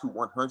entitled to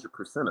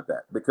 100% of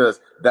that because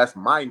that's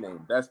my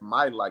name, that's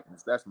my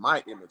likeness, that's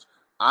my image.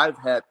 I've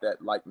had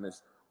that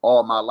likeness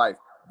all my life.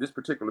 This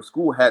particular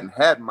school hadn't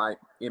had my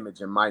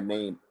image and my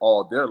name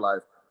all their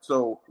life.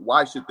 So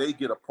why should they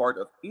get a part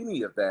of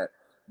any of that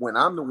when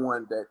I'm the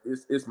one that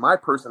it's my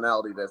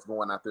personality that's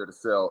going out there to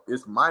sell?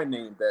 It's my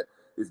name that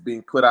is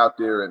being put out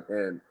there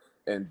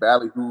and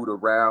ballyhooed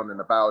around and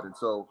about. And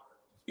so,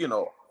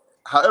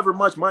 however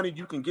much money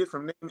you can get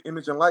from name,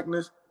 image, and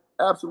likeness,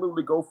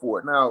 absolutely go for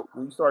it. Now,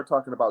 when you start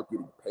talking about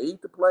getting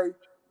paid to play,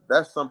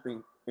 that's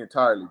something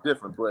entirely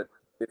different. But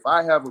if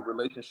I have a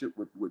relationship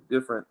with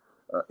different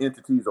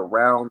entities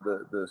around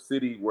the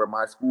city where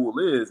my school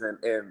is and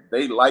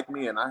they like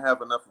me and I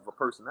have enough of a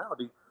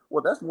personality,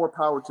 well, that's more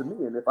power to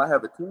me. And if I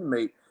have a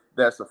teammate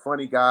that's a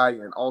funny guy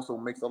and also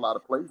makes a lot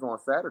of plays on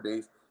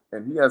Saturdays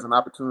and he has an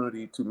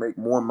opportunity to make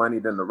more money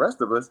than the rest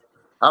of us,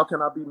 how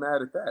can I be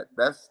mad at that?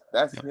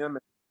 That's him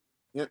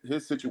and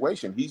his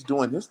situation. He's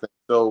doing his thing.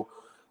 So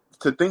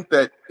to think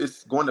that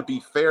it's going to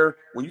be fair,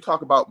 when you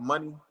talk about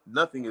money,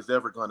 nothing is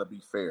ever going to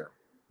be fair.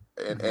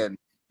 And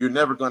you're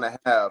never going to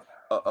have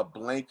a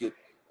blanket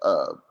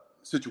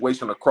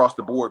situation across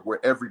the board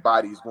where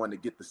everybody is going to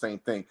get the same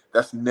thing.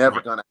 That's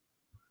never going to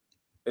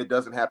happen. It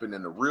doesn't happen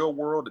in the real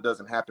world. It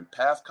doesn't happen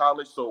past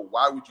college. So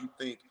why would you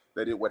think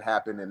that it would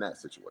happen in that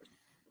situation?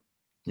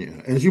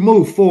 Yeah. As you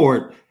move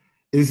forward,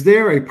 is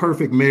there a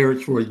perfect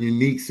marriage for a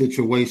unique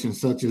situation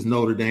such as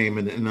Notre Dame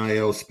in the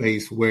NIL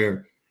space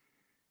where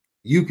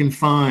you can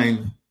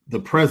find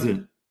the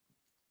present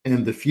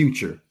and the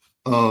future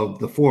of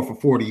the 4 for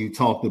 40 you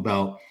talked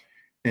about,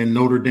 and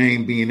Notre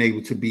Dame being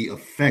able to be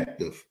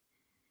effective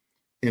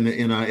in the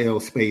NIL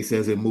space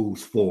as it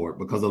moves forward?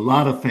 Because a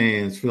lot of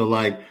fans feel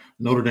like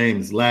Notre Dame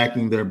is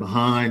lacking, they're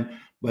behind,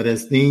 but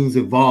as things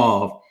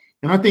evolve,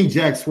 and I think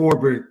Jack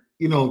Swarbrick,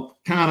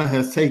 kind of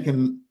has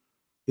taken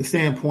the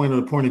standpoint or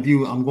the point of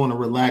view, I'm going to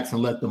relax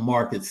and let the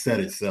market set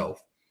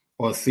itself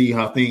or see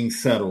how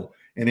things settle.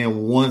 And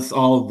then once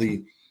all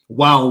the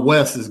Wild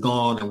West is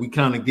gone and we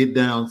kind of get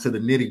down to the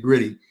nitty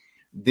gritty,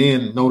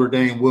 then Notre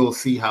Dame will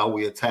see how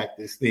we attack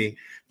this thing.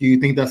 Do you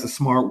think that's a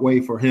smart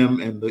way for him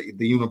and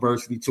the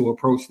university to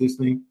approach this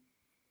thing?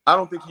 I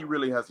don't think he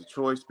really has a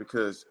choice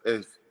because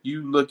if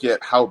you look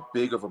at how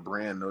big of a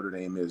brand Notre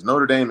Dame is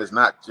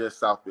not just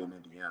South Bend,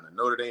 Indiana.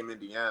 Notre Dame,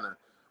 Indiana,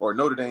 or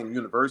Notre Dame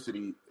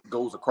University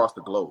goes across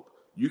the globe.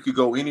 You could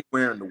go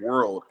anywhere in the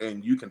world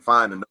and you can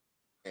find a Notre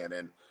Dame.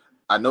 And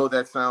I know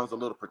that sounds a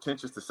little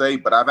pretentious to say,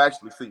 but I've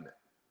actually seen it.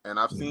 And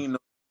I've seen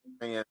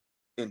fans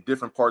in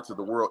different parts of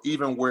the world,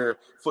 even where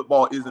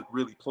football isn't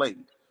really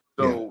played.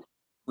 So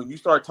when you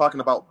start talking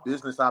about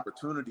business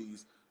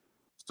opportunities,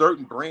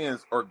 certain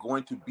brands are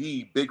going to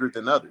be bigger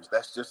than others.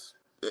 That's just,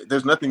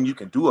 there's nothing you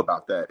can do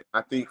about that.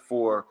 I think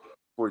for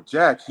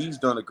Jack, he's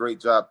done a great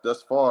job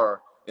thus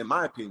far, in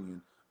my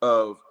opinion,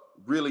 of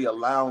really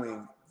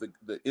allowing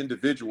the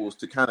individuals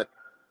to kind of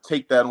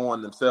take that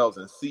on themselves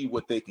and see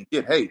what they can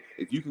get. Hey,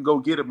 if you can go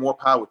get it, more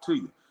power to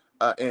you.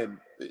 And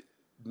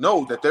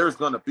know that there's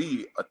going to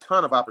be a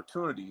ton of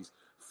opportunities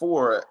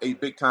for a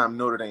big-time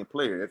Notre Dame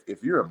player.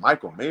 If you're a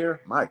Michael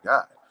Mayer, my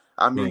God.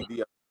 I mean,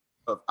 the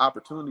of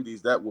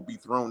opportunities that will be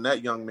thrown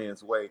that young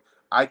man's way,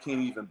 I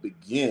can't even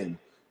begin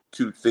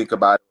to think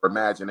about or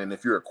imagine. And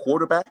if you're a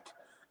quarterback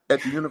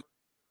at the University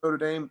of Notre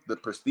Dame, the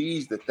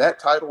prestige that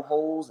title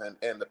holds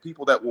and the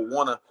people that will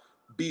want to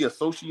be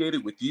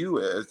associated with you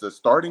as the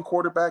starting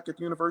quarterback at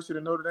the University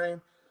of Notre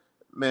Dame,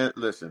 man,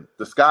 listen,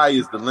 the sky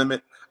is the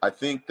limit. I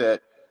think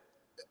that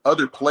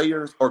other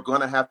players are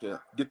going to have to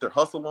get their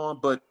hustle on,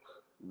 but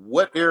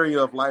what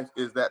area of life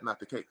is that not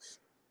the case?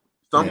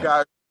 Some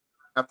guys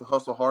have to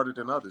hustle harder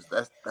than others.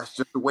 That's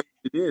just the way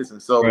it is.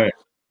 And so if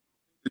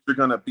you're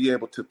going to be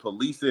able to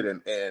police it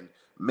and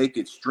make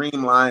it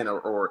streamlined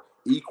or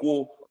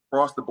equal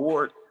across the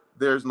board,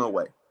 there's no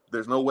way.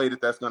 There's no way that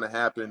that's going to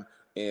happen.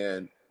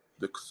 And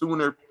the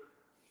sooner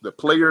the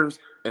players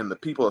and the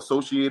people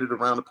associated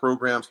around the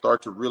program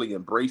start to really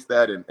embrace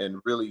that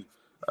and really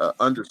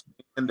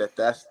understand that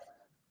that's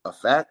a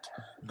fact,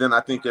 then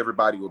I think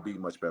everybody will be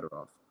much better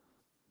off.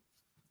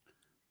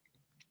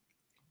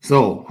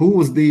 So who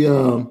was the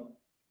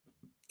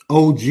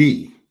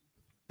OG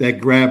that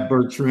grabbed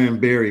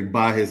Bertrand Berry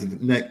by his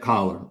neck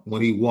collar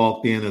when he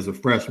walked in as a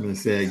freshman and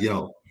said,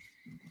 yo,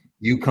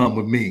 you come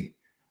with me.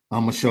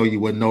 I'm going to show you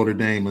what Notre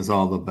Dame is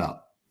all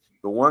about?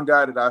 The one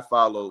guy that I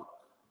followed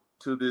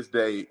to this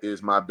day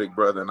is my big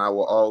brother, and I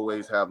will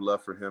always have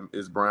love for him,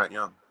 is Bryant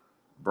Young.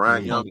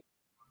 Bryant Young,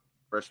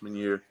 freshman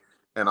year,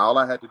 and all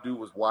I had to do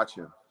was watch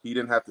him. He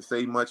didn't have to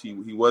say much.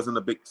 He wasn't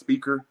a big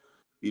speaker.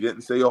 He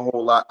didn't say a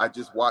whole lot. I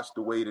just watched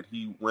the way that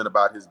he went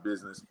about his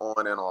business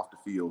on and off the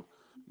field.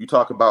 You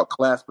talk about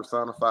class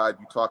personified.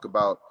 You talk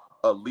about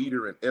a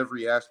leader in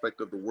every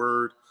aspect of the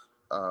word.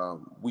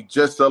 We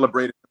just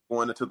celebrated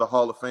going into the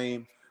Hall of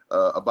Fame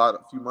about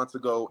a few months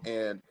ago,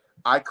 and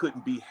I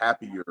couldn't be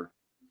happier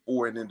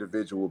for an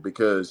individual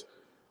because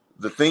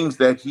the things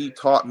that he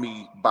taught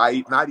me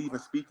by not even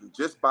speaking,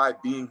 just by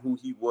being who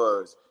he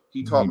was,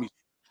 he taught me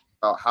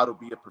about how to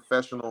be a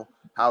professional,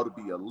 how to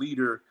be a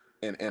leader,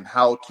 and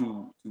how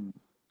to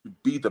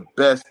be the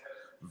best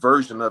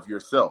version of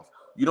yourself.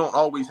 You don't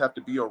always have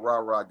to be a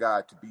rah-rah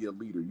guy to be a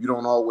leader. You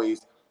don't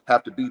always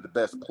have to be the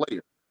best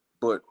player.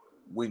 But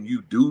when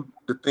you do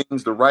the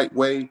things the right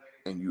way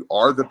and you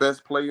are the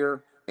best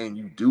player and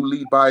you do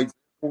lead by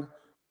example,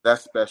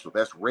 that's special.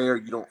 That's rare.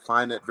 You don't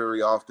find that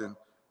very often.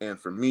 And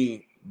for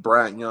me,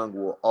 Bryant Young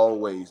will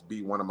always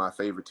be one of my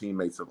favorite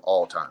teammates of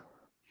all time.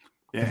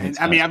 Yeah, and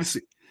I mean,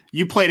 obviously,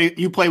 you played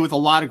with a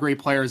lot of great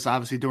players,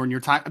 obviously, during your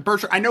time.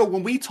 Bertrand, I know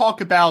when we talk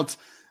about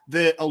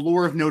the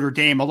allure of Notre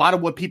Dame, a lot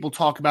of what people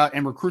talk about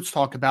and recruits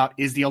talk about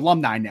is the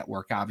alumni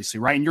network, obviously,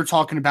 right? And you're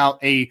talking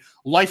about a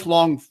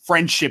lifelong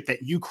friendship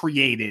that you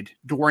created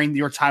during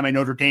your time at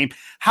Notre Dame.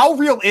 How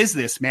real is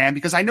this, man?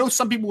 Because I know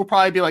some people will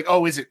probably be like,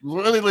 oh, is it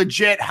really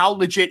legit? How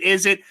legit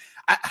is it?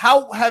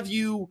 How have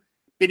you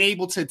been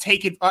able to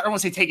take it? I don't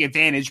want to say take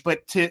advantage,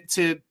 but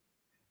to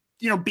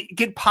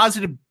get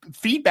positive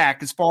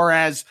feedback as far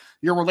as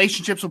your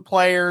relationships with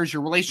players,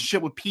 your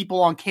relationship with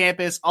people on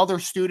campus, other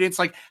students.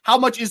 Like, how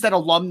much is that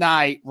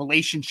alumni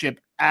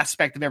relationship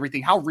aspect of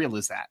everything? How real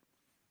is that?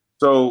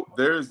 So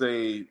there's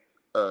a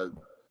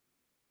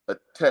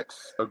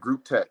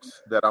group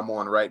text that I'm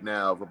on right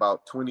now of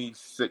about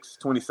 26,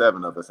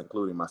 27 of us,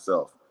 including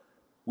myself.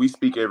 We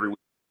speak every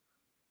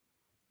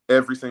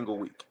single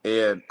week.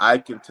 And I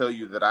can tell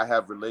you that I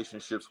have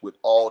relationships with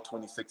all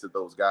 26 of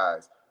those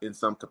guys in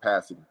some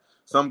capacity.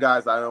 Some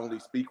guys I only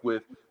speak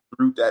with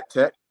through that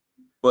text,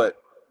 but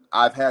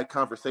I've had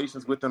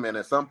conversations with them. And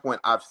at some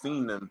point I've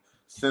seen them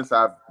since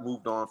I've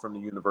moved on from the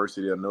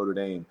University of Notre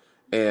Dame.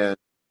 And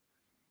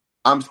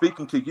I'm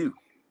speaking to you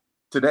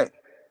today.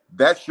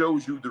 That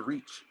shows you the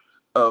reach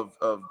of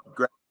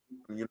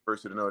graduating from the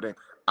University of Notre Dame.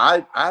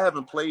 I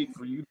haven't played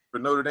for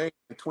Notre Dame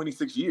in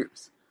 26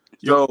 years.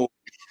 So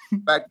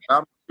in fact,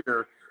 I'm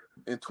here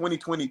in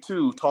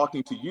 2022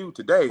 talking to you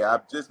today.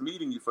 I'm just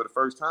meeting you for the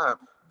first time.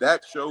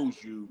 That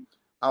shows you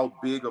how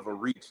big of a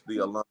reach the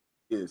alumni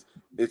is.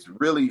 It's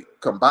really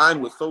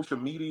combined with social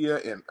media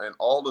and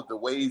all of the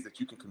ways that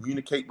you can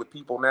communicate with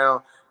people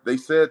now. They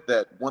said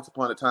that once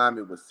upon a time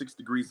it was 6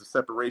 degrees of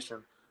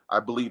separation.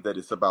 I believe that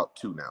it's about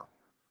 2 now.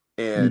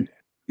 And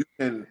you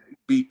can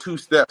be 2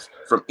 steps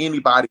from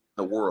anybody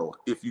in the world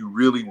if you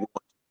really want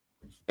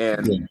to.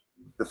 And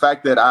the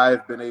fact that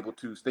I've been able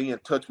to stay in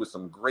touch with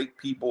some great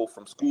people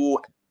from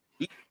school,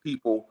 meet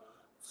people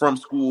from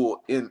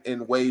school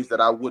in ways that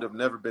I would have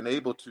never been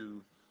able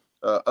to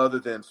other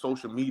than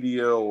social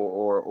media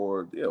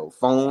or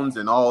phones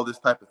and all this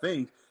type of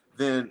thing,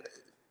 then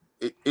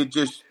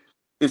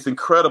it's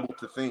incredible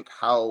to think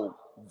how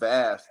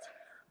vast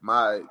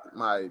my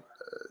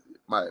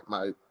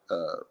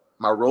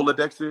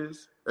Rolodex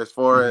is as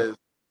far as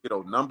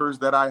numbers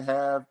that I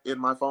have in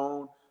my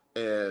phone,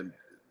 and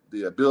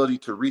the ability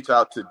to reach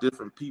out to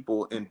different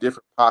people in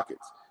different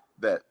pockets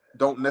that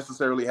don't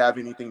necessarily have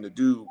anything to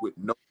do with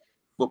no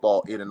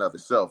football in and of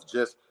itself.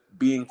 Just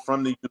being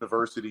from the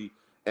university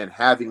and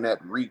having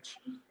that reach,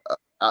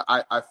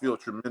 I feel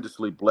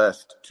tremendously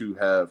blessed to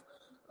have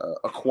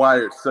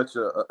acquired such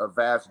a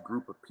vast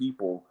group of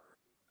people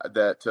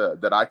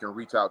that I can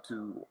reach out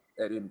to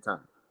at any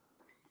time.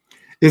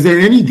 Is there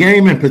any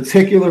game in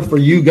particular for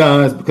you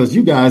guys, because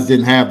you guys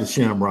didn't have the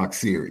Shamrock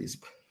Series?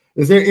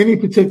 Is there any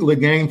particular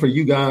game for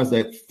you guys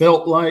that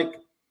felt like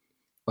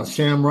a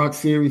Shamrock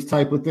Series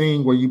type of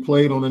thing where you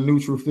played on a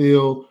neutral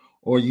field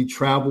or you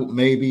traveled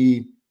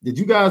maybe? Did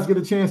you guys get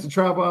a chance to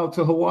travel out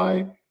to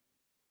Hawaii?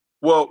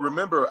 Well,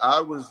 remember,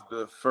 I was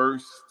the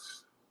first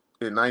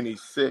in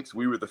 96.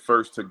 We were the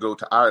first to go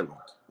to Ireland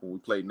when we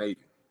played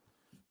Navy.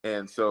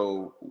 And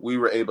so we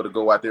were able to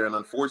go out there. And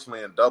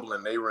unfortunately, in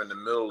Dublin, they were in the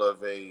middle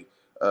of a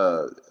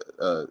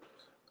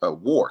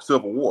war,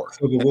 civil war.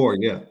 Civil War,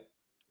 yeah.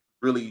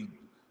 Really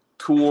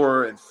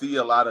tour and see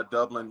a lot of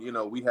Dublin.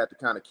 We had to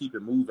kind of keep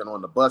it moving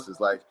on the buses.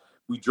 Like,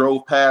 we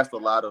drove past a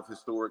lot of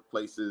historic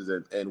places,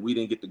 and we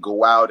didn't get to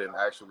go out and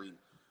actually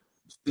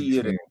see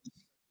it and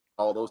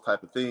all those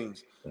type of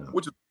things. Yeah.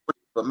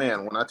 But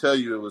man, when I tell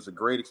you it was a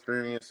great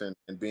experience,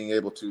 and being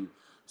able to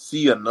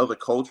see another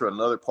culture,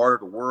 another part of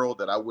the world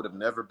that I would have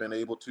never been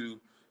able to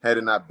had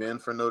it not been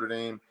for Notre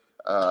Dame,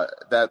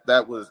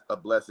 that was a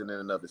blessing in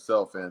and of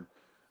itself. And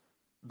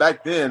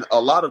back then, a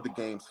lot of the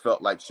games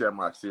felt like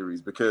Shamrock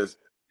Series because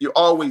you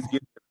always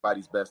get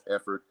everybody's best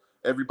effort.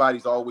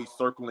 Everybody's always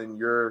circling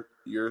your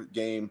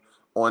game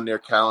on their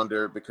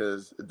calendar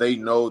because they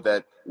know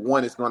that,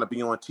 one, it's going to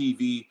be on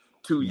TV,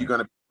 two, you're going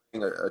to be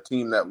playing a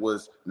team that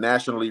was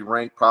nationally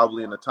ranked,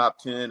 probably in the top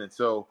 10. And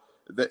so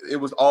it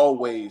was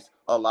always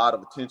a lot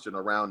of attention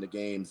around the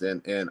games,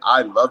 and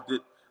I loved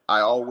it. I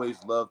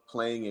always loved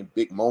playing in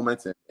big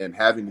moments and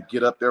having to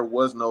get up. There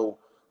was no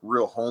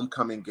real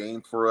homecoming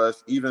game for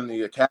us. Even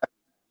the academy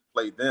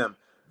played them.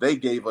 They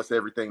gave us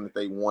everything that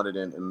they wanted,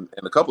 and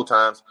a couple of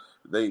times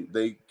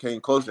they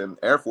came close, and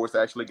Air Force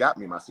actually got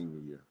me my senior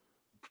year.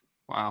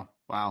 Wow.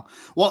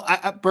 Well,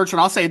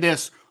 Bertrand, I'll say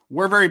this.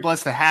 We're very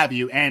blessed to have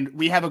you, and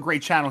we have a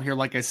great channel here.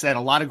 Like I said,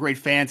 a lot of great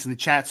fans in the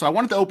chat. So I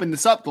wanted to open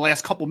this up the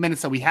last couple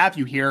minutes that we have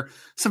you here.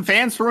 Some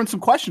fans throwing some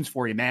questions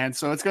for you, man.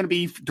 So it's going to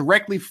be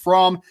directly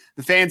from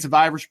the fans of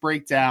Irish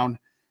Breakdown.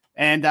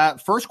 And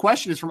first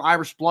question is from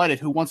Irish Blooded,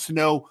 who wants to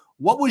know,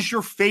 what was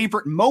your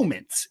favorite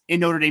moment in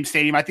Notre Dame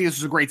Stadium? I think this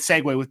was a great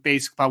segue with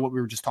basically what we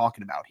were just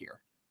talking about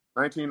here.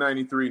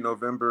 1993,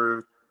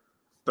 November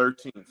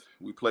 13th,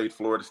 we played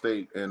Florida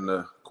State in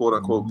the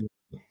quote-unquote.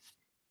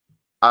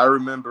 I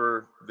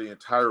remember the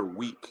entire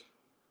week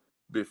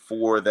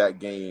before that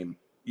game.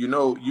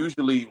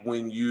 Usually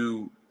when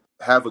you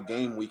have a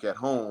game week at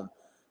home,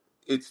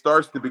 it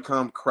starts to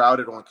become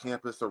crowded on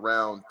campus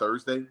around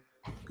Thursday.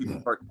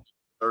 People start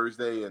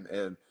Thursday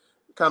and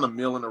kind of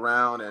milling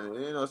around, and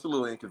it's a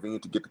little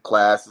inconvenient to get to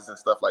classes and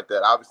stuff like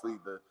that. Obviously,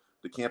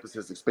 the campus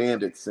has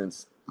expanded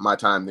since my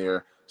time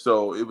there,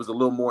 so it was a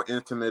little more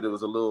intimate. It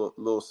was a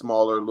little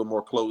smaller, a little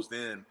more closed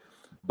in.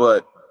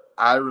 But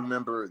I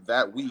remember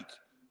that week,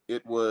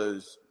 it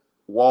was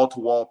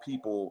wall-to-wall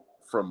people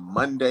from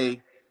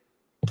Monday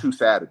to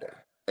Saturday.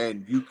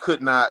 And you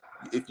could not,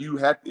 if you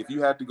had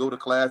to go to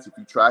class, if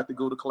you tried to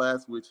go to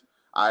class, which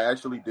I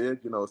actually did,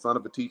 son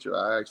of a teacher,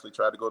 I actually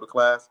tried to go to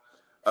class.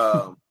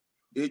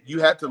 You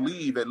had to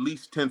leave at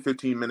least 10,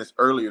 15 minutes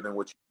earlier than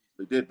what you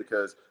usually did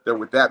because there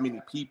were that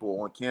many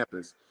people on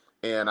campus.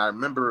 And I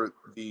remember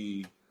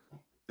the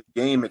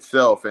game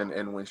itself,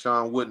 and when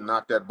Sean Wooden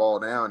knocked that ball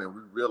down and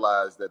we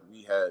realized that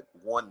we had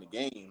won the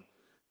game,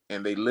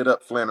 and they lit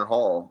up Flanner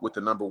Hall with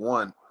the number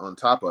 1 on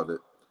top of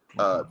it,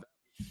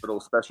 for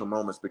those special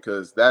moments,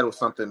 because that was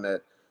something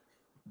that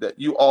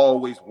you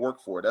always work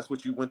for. That's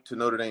what you went to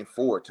Notre Dame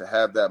for, to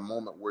have that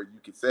moment where you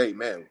could say,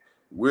 man,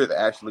 we're the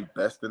actually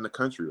best in the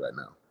country right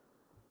now.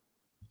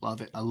 Love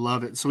it. I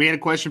love it. So we had a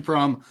question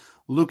from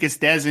Lucas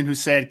Dezen, who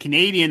said,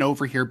 Canadian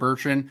over here,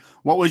 Bertrand,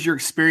 what was your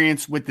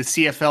experience with the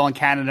CFL in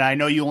Canada? I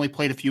know you only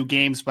played a few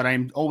games, but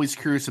I'm always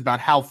curious about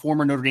how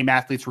former Notre Dame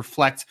athletes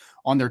reflect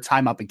on their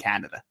time up in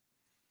Canada.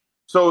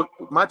 So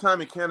my time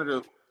in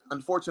Canada,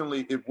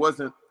 unfortunately, it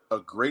wasn't a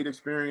great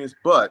experience,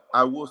 but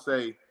I will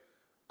say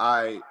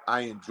I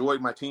enjoyed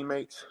my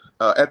teammates.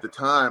 At the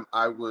time,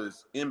 I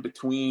was in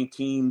between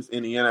teams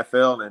in the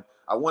NFL, and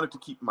I wanted to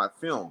keep my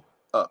film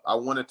up. I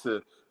wanted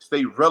to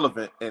stay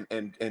relevant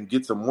and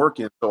get some work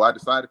in. So I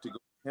decided to go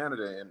to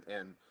Canada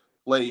and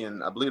play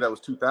in, I believe that was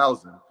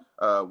 2000,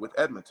 with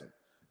Edmonton.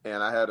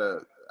 And I had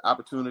an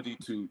opportunity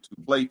to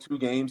play 2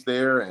 games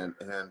there, and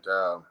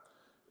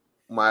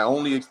my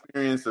only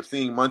experience of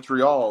seeing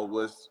Montreal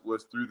was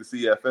through the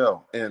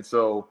CFL. And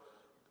so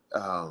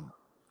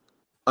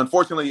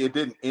Unfortunately, it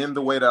didn't end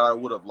the way that I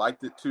would have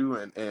liked it to,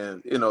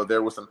 and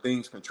there were some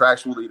things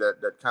contractually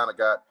that kind of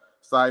got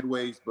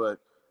sideways, but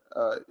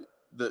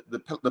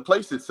the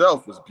place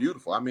itself was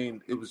beautiful. I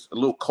mean, it was a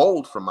little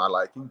cold for my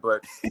liking,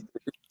 but it's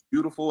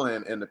beautiful,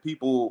 and the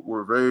people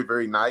were very,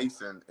 very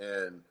nice,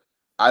 and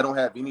I don't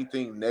have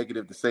anything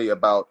negative to say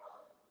about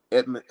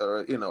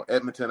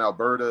Edmonton,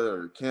 Alberta,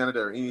 or Canada,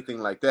 or anything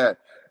like that.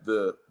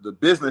 The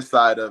business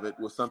side of it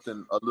was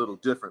something a little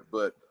different,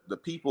 but the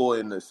people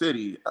in the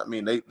city, I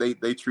mean,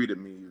 they treated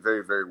me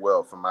very, very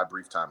well for my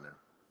brief time there.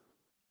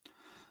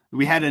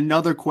 We had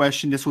another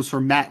question. This was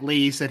from Matt Lee.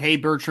 He said, "Hey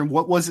Bertrand,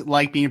 what was it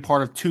like being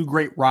part of two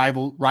great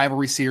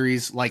rivalry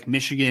series like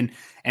Michigan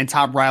and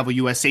top rival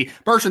USC?"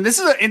 Bertrand, this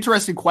is an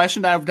interesting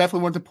question that I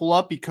definitely want to pull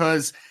up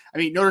because I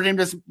mean Notre Dame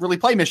doesn't really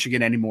play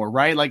Michigan anymore,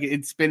 right? Like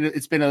it's been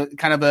a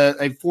kind of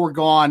a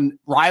foregone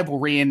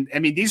rivalry, and I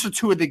mean these are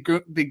two of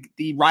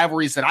the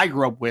rivalries that I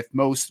grew up with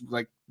most,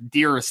 like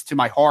dearest to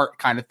my heart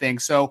kind of thing.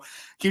 So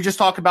can you just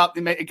talk about,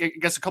 I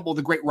guess, a couple of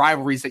the great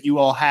rivalries that you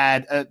all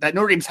had, that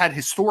Notre Dame's had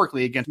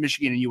historically against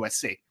Michigan and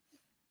USC?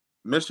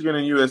 Michigan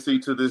and USC,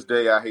 to this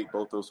day, I hate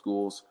both those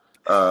schools.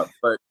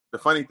 But the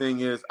funny thing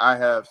is I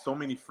have so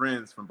many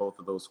friends from both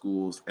of those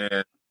schools,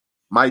 and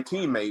my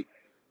teammate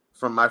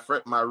from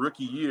my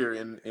rookie year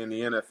in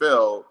the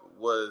NFL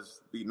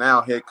was the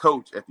now head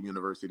coach at the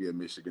University of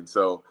Michigan.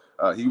 So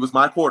he was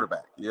my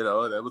quarterback.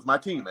 That was my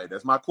teammate.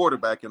 That's my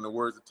quarterback, in the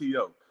words of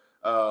T.O.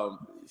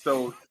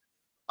 So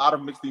a lot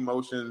of mixed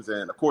emotions,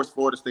 and of course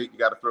Florida State, you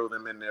got to throw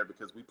them in there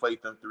because we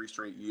played them 3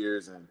 straight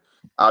years and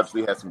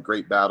obviously had some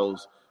great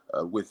battles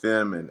with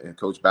them and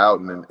Coach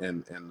Bowden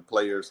and the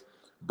players.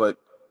 But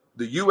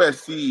the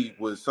USC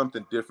was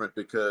something different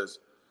because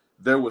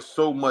there was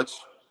so much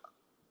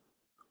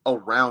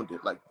around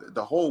it. Like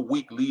the whole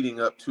week leading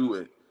up to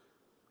it,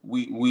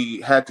 we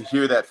had to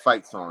hear that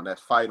fight song, that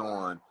fight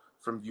on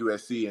from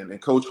USC,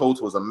 and Coach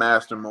Holtz was a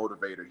master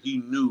motivator. He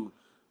knew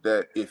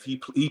that if he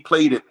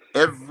played it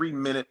every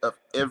minute of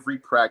every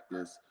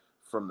practice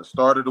from the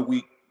start of the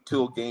week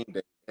till game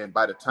day. And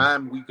by the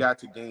time we got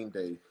to game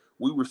day,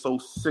 we were so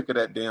sick of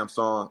that damn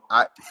song.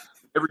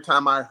 Every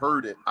time I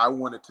heard it, I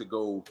wanted to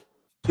go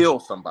kill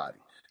somebody.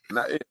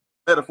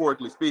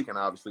 Metaphorically speaking,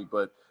 obviously,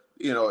 but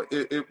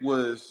it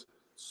was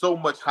so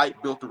much hype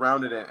built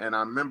around it. And I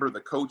remember the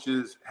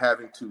coaches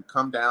having to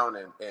come down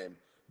and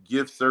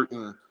give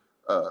certain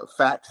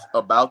facts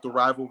about the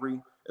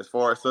rivalry as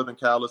far as Southern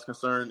Cal is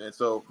concerned. And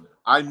so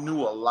I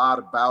knew a lot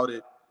about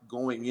it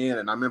going in.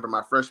 And I remember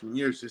my freshman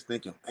year just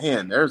thinking,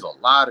 man, there's a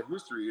lot of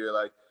history here.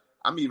 Like,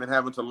 I'm even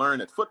having to learn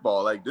at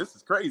football. Like, this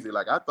is crazy.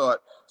 Like, I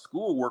thought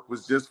schoolwork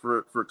was just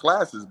for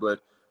classes,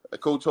 but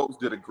Coach Holtz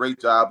did a great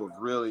job of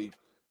really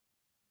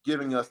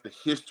giving us the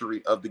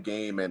history of the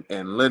game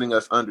and letting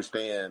us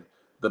understand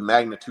the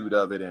magnitude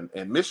of it.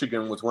 And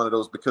Michigan was one of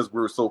those, because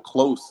we were so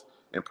close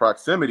in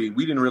proximity,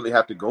 we didn't really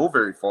have to go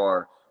very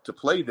far to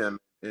play them.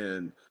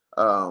 And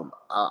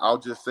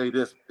I'll just say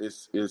this: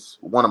 it's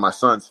one of my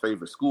son's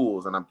favorite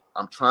schools, and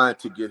I'm trying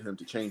to get him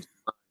to change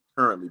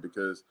currently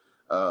because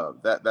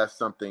that's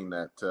something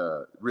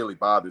that really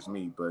bothers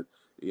me. But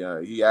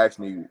he asked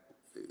me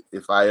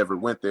if I ever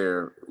went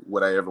there,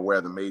 would I ever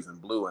wear the maize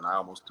and blue, and I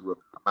almost threw up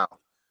in my mouth.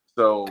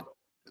 So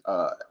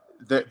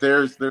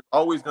there's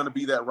always going to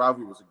be that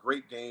rivalry. It was a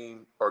great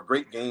game, or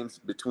great games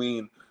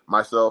between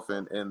myself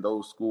and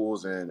those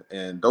schools,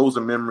 and those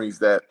are memories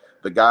that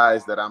the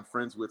guys that I'm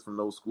friends with from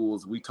those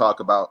schools, we talk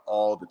about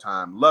all the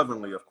time,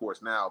 lovingly, of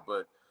course, now,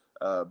 but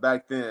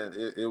back then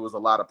it was a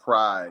lot of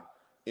pride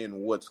in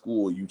what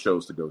school you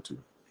chose to go to.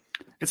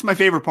 It's my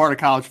favorite part of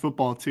college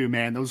football too,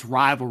 man. Those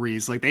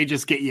rivalries, like, they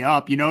just get you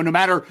up, no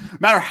matter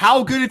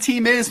how good a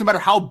team is, no matter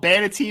how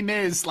bad a team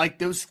is, like,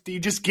 those, you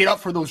just get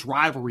up for those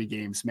rivalry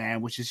games,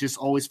 man, which is just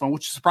always fun,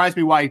 which surprised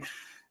me why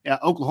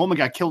Oklahoma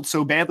got killed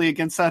so badly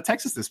against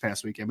Texas this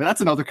past weekend. But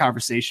that's another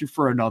conversation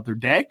for another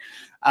day.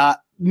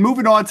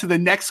 Moving on to the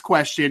next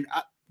question.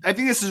 I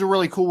think this is a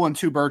really cool one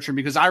too, Bertrand,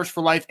 because Irish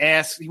for Life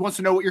asks, he wants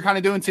to know what you're kind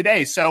of doing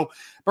today. So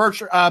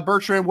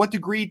Bertrand, what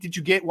degree did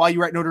you get while you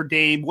were at Notre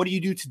Dame? What do you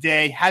do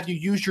today? Have you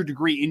used your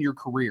degree in your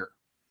career?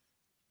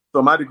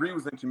 So my degree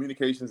was in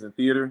communications and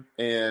theater.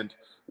 And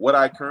what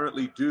I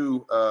currently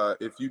do,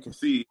 if you can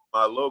see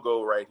my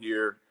logo right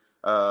here,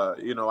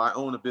 I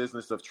own a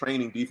business of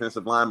training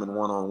defensive linemen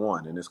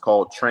one-on-one, and it's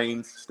called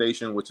Trains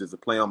Station, which is a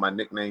play on my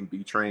nickname,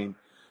 B-Train.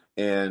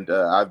 And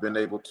I've been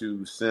able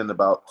to send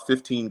about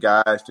 15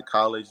 guys to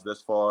college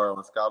thus far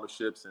on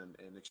scholarships, and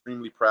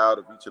extremely proud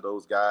of each of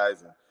those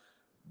guys. And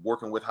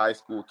working with high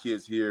school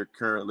kids here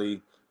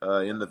currently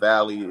in the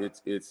Valley,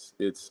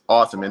 it's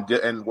awesome.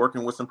 And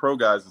working with some pro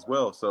guys as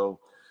well. So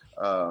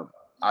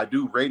I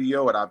do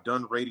radio, and I've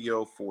done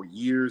radio for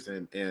years,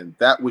 and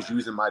that was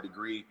using my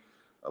degree.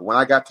 When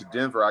I got to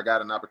Denver, I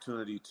got an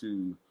opportunity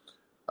to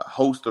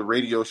host a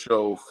radio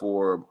show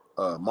for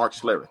Mark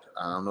Schlereth.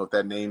 I don't know if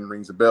that name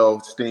rings a bell.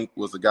 Stink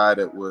was a guy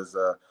that was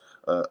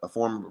a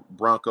former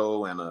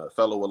Bronco and a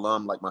fellow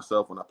alum like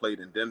myself when I played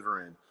in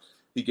Denver, and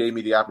he gave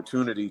me the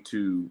opportunity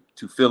to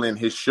fill in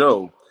his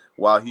show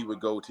while he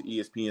would go to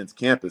ESPN's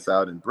campus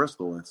out in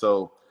Bristol. And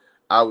so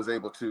I was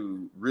able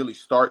to really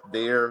start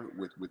there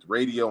with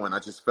radio, and I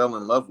just fell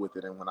in love with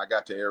it. And when I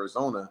got to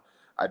Arizona,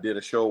 I did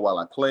a show while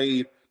I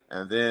played.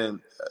 And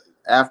then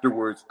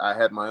afterwards, I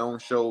had my own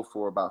show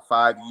for about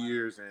 5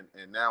 years. And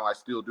now I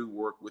still do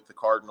work with the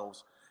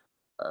Cardinals.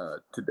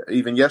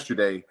 Even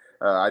yesterday,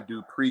 I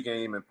do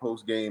pregame and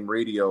postgame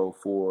radio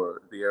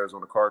for the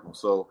Arizona Cardinals.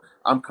 So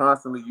I'm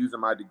constantly using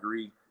my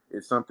degree.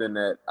 It's something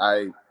that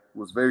I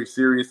was very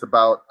serious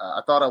about.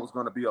 I thought I was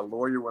going to be a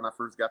lawyer when I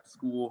first got to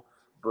school,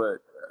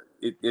 but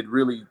it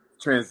really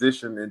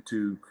transitioned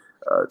into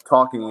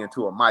talking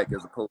into a mic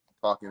as opposed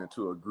to talking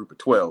into a group of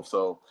 12.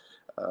 So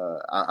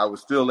I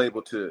was still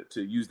able to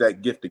use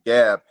that gift of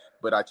gab,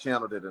 but I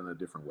channeled it in a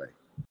different way.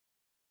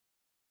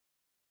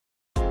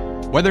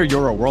 Whether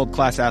you're a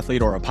world-class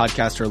athlete or a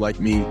podcaster like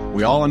me,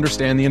 we all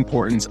understand the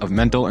importance of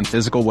mental and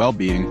physical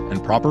well-being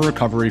and proper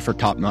recovery for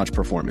top-notch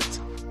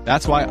performance.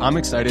 That's why I'm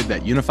excited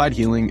that Unified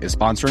Healing is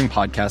sponsoring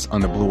podcasts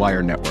on the Blue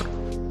Wire Network.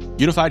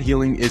 Unified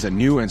Healing is a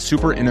new and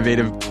super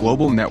innovative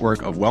global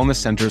network of wellness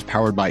centers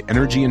powered by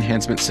Energy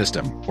Enhancement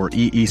System, or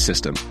EE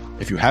System.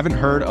 If you haven't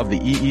heard of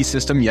the EE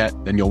System yet,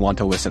 then you'll want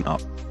to listen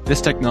up. This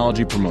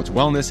technology promotes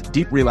wellness,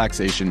 deep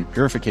relaxation,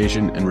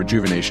 purification, and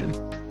rejuvenation.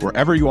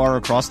 Wherever you are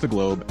across the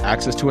globe,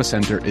 access to a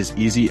center is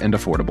easy and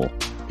affordable.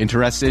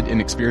 Interested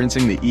in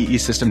experiencing the EE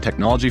System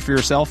technology for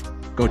yourself?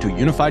 Go to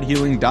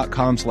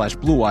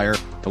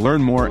unifiedhealing.com/bluewire to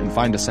learn more and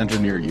find a center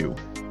near you.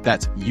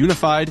 That's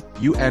unified,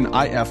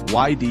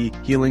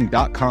 UNIFYD,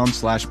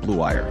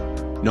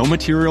 healing.com/bluewire. No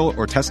material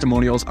or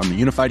testimonials on the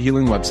Unified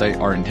Healing website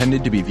are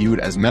intended to be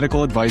viewed as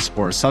medical advice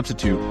or a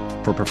substitute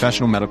for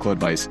professional medical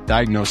advice,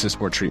 diagnosis,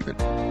 or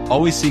treatment.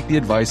 Always seek the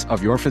advice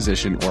of your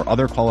physician or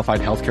other qualified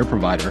healthcare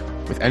provider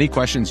with any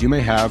questions you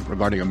may have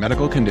regarding a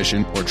medical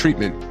condition or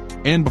treatment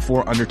and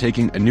before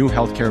undertaking a new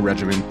healthcare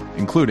regimen,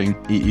 including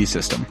EE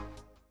System.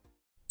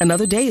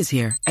 Another day is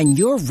here, and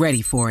you're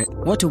ready for it.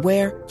 What to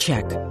wear?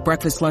 Check.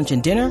 Breakfast, lunch,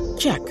 and dinner?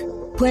 Check.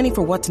 Planning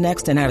for what's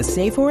next and how to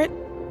save for it?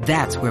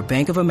 That's where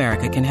Bank of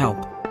America can help.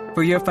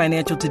 For your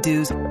financial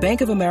to-dos,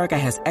 Bank of America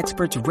has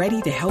experts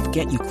ready to help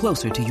get you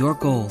closer to your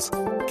goals.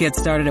 Get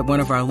started at one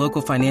of our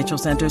local financial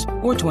centers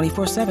or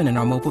 24/7 in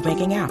our mobile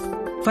banking app.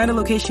 Find a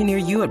location near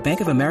you at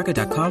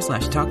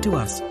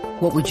bankofamerica.com/talktous.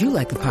 What would you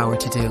like the power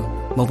to do?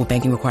 Mobile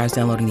banking requires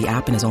downloading the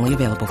app and is only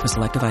available for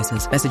select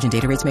devices. Message and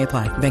data rates may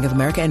apply. Bank of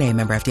America NA,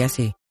 member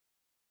FDIC.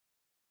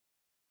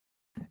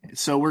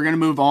 So we're going to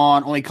move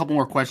on. Only a couple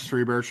more questions for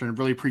you, Bertrand.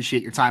 Really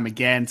appreciate your time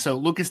again. So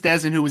Lucas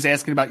Dezen, who was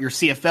asking about your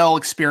CFL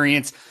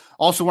experience,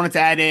 also wanted to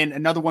add in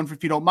another one,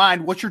 if you don't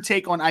mind. What's your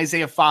take on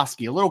Isaiah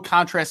Foskey? A little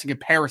contrast and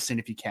comparison,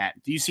 if you can.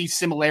 Do you see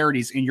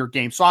similarities in your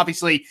game? So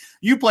obviously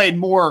you played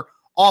more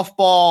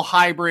off-ball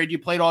hybrid. You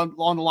played on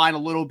the line a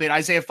little bit.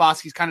 Isaiah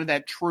Foskey's kind of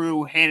that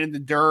true hand in the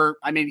dirt.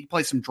 I mean, he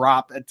plays some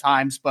drop at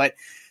times, but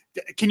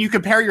can you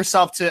compare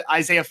yourself to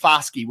Isaiah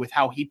Foskey with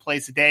how he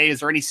plays today? Is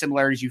there any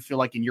similarities you feel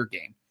like in your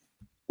game?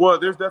 Well,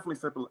 there's definitely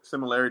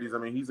similarities. I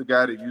mean, he's a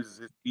guy that uses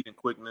his speed and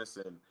quickness,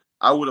 and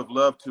I would have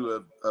loved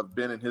to have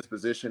been in his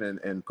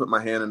position and put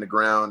my hand in the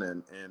ground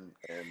and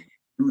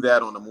do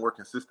that on a more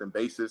consistent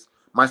basis.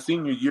 My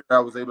senior year, I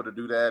was able to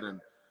do that,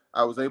 and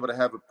I was able to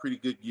have a pretty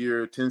good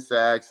year, 10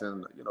 sacks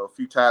and, a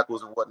few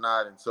tackles and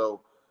whatnot. And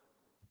so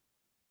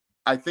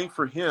I think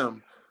for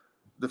him,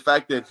 the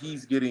fact that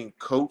he's getting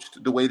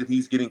coached the way that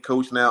he's getting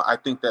coached now, I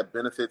think that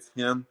benefits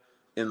him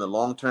in the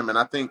long term. And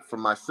I think for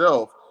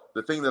myself,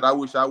 the thing that I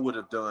wish I would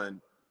have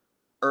done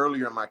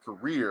earlier in my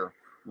career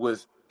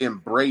was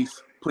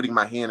embrace putting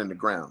my hand in the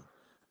ground.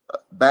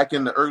 Back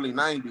in the early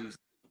 90s,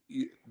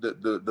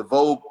 the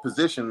vogue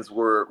positions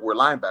were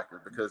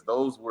linebacker because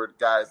those were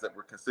guys that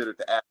were considered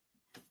the athletes.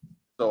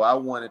 So I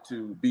wanted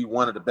to be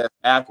one of the best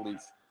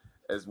athletes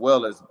as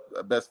well as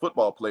best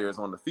football players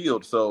on the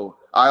field. So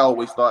I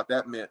always thought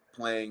that meant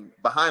playing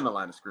behind the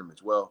line of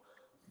scrimmage. Well,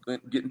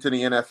 getting to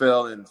the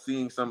NFL and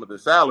seeing some of the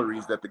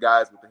salaries that the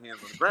guys with the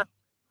hands on the ground,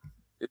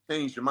 it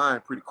changed your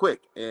mind pretty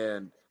quick.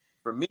 And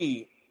for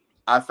me,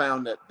 I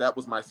found that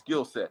was my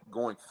skill set.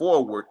 Going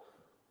forward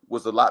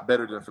was a lot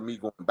better than for me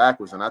going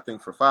backwards. And I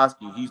think for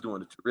Foskey, he's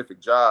doing a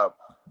terrific job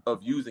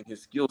of using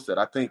his skill set.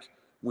 I think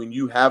when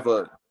you have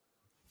a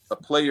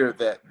player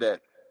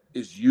that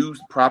is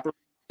used properly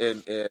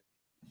and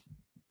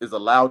is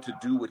allowed to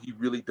do what he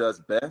really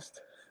does best,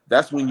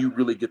 that's when you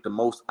really get the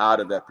most out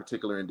of that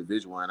particular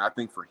individual. And I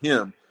think for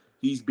him,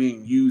 he's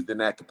being used in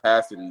that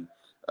capacity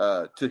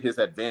to his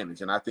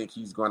advantage. And I think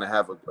he's going to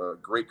have a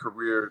great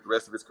career, the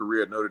rest of his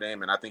career at Notre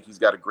Dame. And I think he's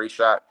got a great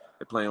shot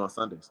at playing on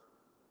Sundays.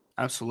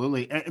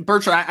 Absolutely.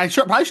 Bertrand, I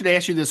probably should have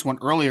asked you this one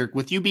earlier.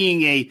 With you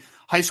being a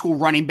high school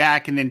running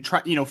back and then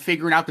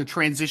figuring out the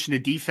transition to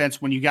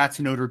defense when you got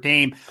to Notre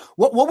Dame,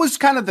 what was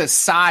kind of the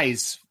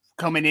size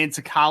coming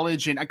into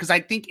college? And because I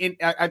think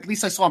at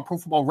least I saw on Pro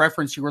Football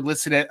Reference you were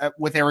listed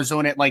with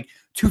Arizona at like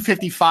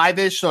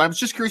 255-ish. So I was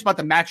just curious about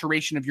the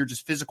maturation of your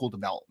just physical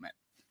development.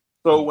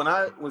 So when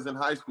I was in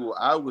high school,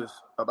 I was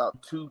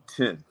about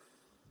 210.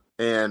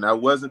 And I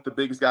wasn't the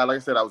biggest guy. Like I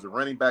said, I was a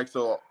running back,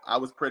 so I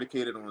was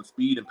predicated on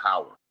speed and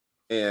power.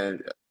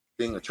 And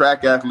being a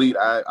track athlete,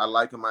 I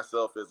liken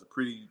myself as a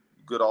pretty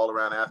good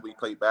all-around athlete,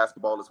 played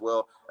basketball as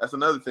well. That's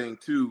another thing,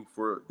 too,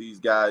 for these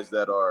guys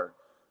that are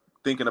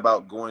thinking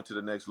about going to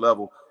the next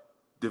level.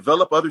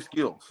 Develop other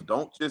skills.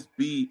 Don't just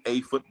be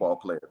a football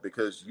player,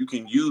 because you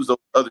can use those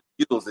other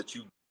skills that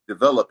you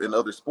develop in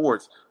other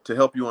sports to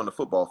help you on the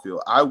football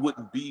field. I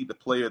wouldn't be the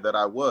player that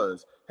I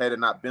was had it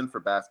not been for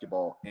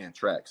basketball and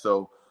track.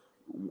 So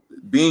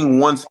being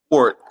one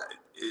sport,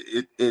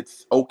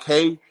 it's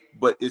okay,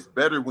 but it's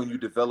better when you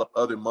develop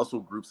other muscle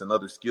groups and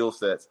other skill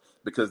sets,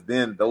 because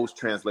then those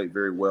translate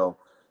very well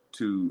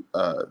to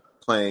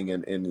playing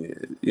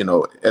in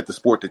at the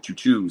sport that you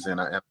choose. And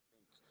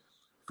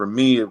for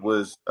me, it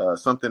was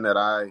something that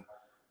I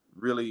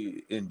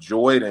really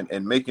enjoyed,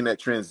 and making that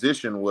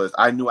transition was,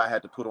 I knew I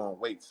had to put on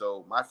weight.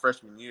 So my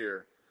freshman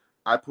year,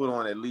 I put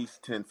on at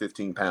least 10,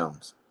 15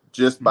 pounds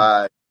just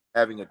by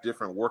having a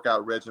different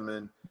workout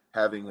regimen,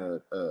 having a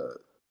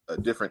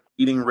different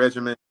eating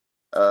regimen.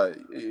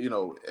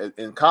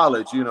 In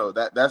college,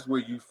 that's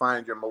where you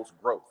find your most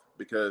growth,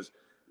 because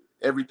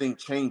everything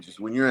changes.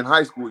 When you're in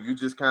high school, you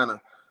just kind of,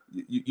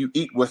 you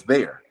eat what's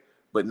there.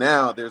 But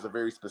now there's a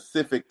very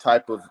specific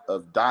type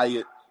of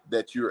diet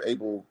that you're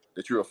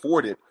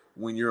afforded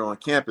when you're on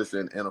campus.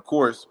 And of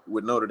course,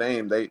 with Notre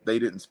Dame, they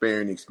didn't spare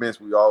any expense.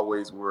 We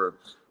always were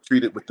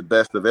treated with the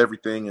best of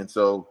everything. And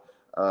so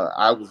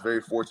I was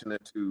very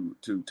fortunate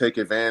to take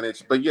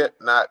advantage, but yet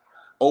not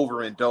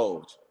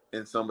overindulge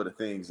in some of the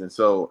things. And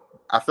so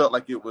I felt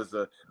like it was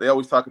they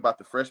always talk about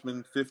the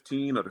freshman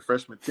 15 or the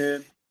freshman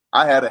 10.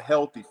 I had a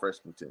healthy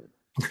freshman 10.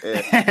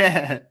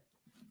 And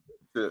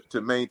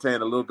to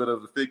maintain a little bit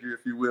of a figure,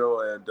 if you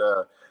will, and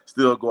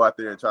still go out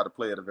there and try to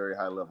play at a very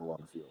high level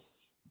on the field.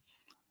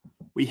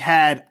 We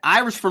had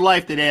Irish for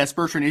Life that asked,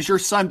 Bertrand, is your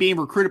son being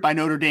recruited by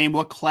Notre Dame?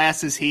 What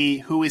class is he?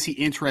 Who is he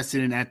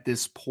interested in at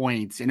this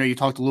point? I know you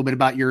talked a little bit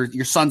about your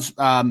son's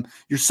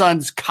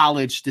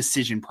college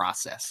decision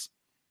process.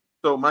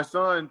 So my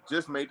son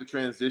just made the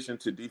transition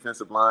to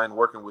defensive line,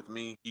 working with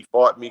me. He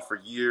fought me for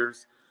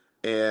years,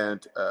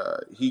 and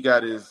he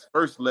got his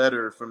first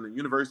letter from the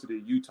University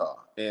of Utah.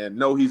 And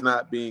no, he's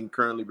not being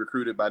currently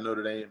recruited by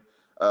Notre Dame.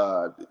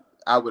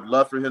 I would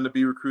love for him to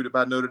be recruited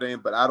by Notre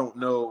Dame, but I don't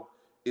know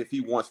if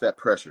he wants that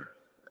pressure.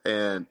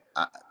 And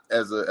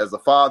as a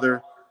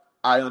father,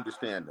 I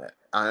understand that.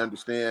 I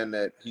understand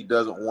that he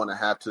doesn't want to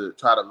have to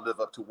try to live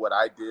up to what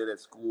I did at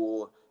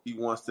school. He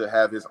wants to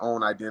have his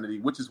own identity,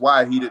 which is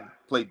why he didn't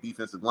play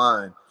defensive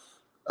line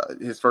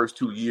his first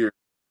 2 years,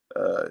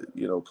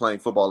 playing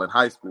football in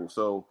high school.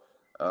 So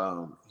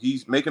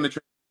he's making the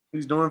transition.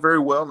 He's doing very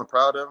well. I'm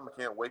proud of him.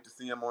 I can't wait to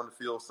see him on the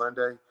field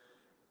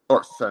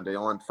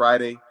on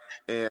Friday.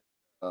 And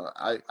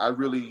I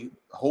really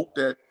hope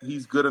that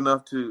he's good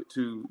enough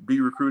to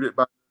be recruited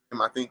by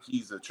him. I think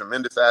he's a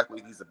tremendous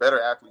athlete. He's a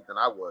better athlete than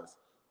I was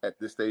at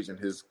this stage in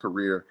his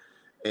career.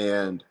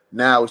 And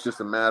now it's just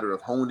a matter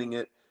of honing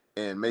it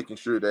and making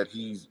sure that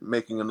he's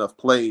making enough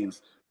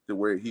plays to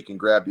where he can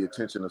grab the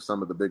attention of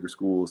some of the bigger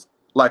schools,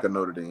 like a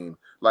Notre Dame,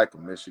 like a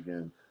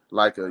Michigan,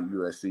 like a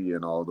USC,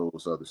 and all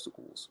those other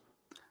schools.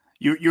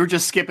 You're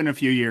just skipping a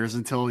few years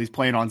until he's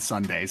playing on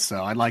Sundays. So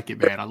I like it,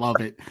 man. I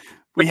love it.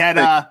 We had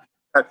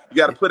you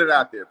got to put it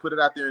out there. Put it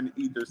out there in the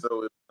ether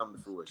so it comes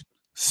to fruition.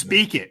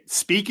 Speak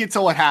it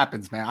till it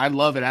happens, man. I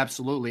love it.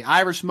 Absolutely.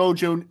 Irish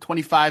Mojo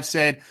 25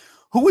 said,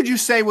 who would you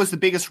say was the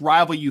biggest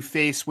rival you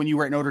faced when you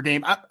were at Notre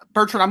Dame?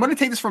 Bertrand, I'm going to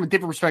take this from a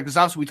different perspective, because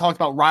obviously we talked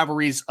about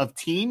rivalries of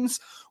teams.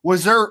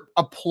 Was there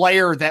a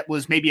player that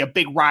was maybe a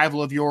big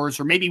rival of yours,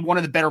 or maybe one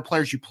of the better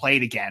players you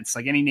played against?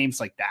 Like any names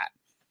like that?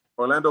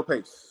 Orlando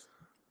Pace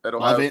at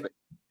Ohio State.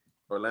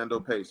 Orlando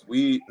Pace.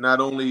 We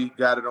not only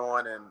got it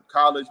on in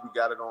college, we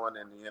got it on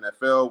in the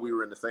NFL. We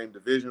were in the same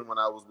division when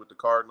I was with the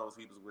Cardinals.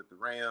 He was with the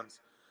Rams.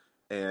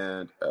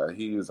 And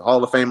he was a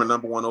Hall of Famer,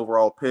 number 1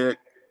 overall pick.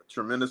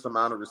 Tremendous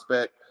amount of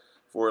respect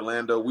for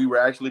Orlando. We were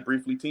actually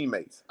briefly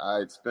teammates. I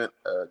had spent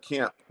a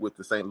camp with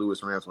the St.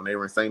 Louis Rams when they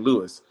were in St.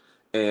 Louis,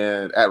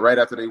 and right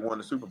after they won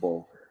the Super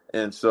Bowl.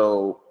 And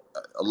so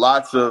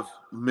lots of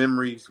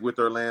memories with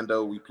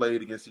Orlando. We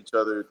played against each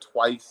other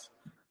twice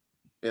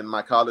in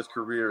my college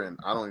career, and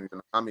I don't even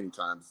know how many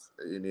times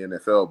in the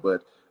NFL,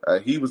 but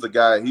he was a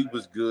guy, he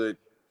was good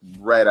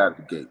right out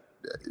of the gate.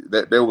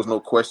 There was no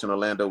question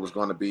Orlando was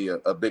going to be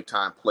a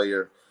big-time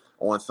player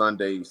on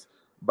Sundays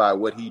by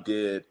what he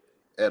did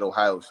at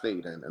Ohio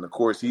State. And of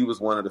course, he was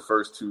one of the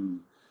first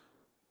to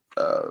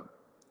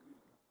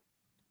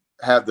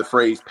have the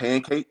phrase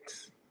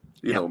pancakes,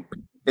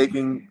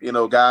 taking,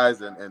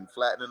 guys and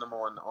flattening them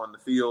on the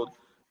field.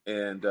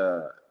 And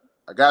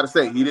I got to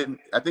say,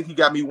 I think he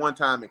got me one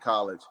time in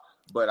college,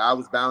 but I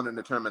was bound and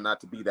determined not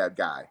to be that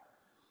guy.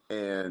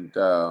 And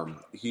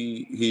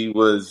he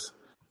was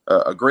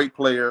a great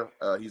player.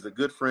 He's a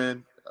good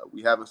friend.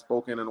 We haven't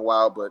spoken in a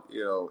while, but,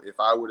 if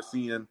I were to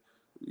see him,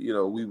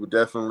 we would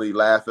definitely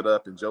laugh it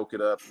up and joke it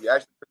up. We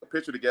actually took a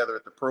picture together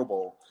at the Pro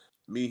Bowl,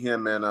 me,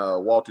 him, and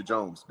Walter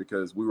Jones,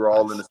 because we were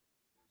all in the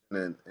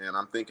same, and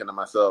I'm thinking to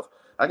myself,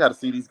 I got to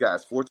see these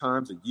guys 4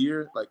 times a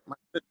year. Like, my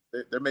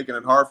goodness, they're making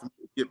it hard for me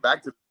to get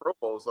back to the Pro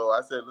Bowl. So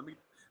I said, let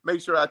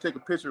make sure I take a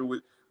picture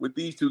with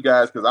these two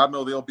guys because I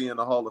know they'll be in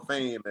the Hall of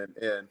Fame,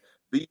 and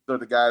these are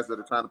the guys that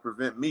are trying to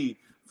prevent me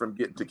from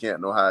getting to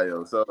Canton,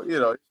 Ohio. So,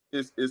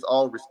 it's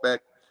all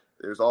respect.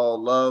 There's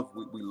all love.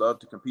 We love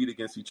to compete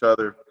against each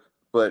other.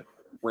 But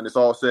when it's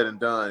all said and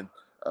done,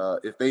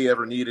 if they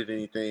ever needed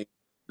anything,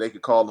 they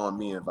could call on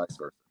me and vice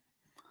versa.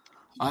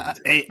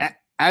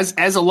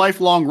 As a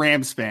lifelong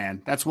Rams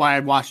fan, that's why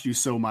I watched you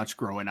so much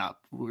growing up.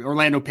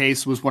 Orlando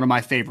Pace was one of my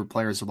favorite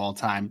players of all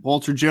time.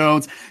 Walter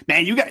Jones,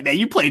 man,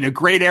 you played a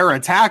great era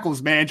of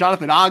tackles, man.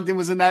 Jonathan Ogden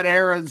was in that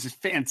era. It was just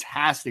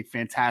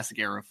fantastic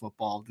era of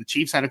football. The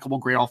Chiefs had a couple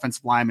great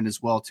offensive linemen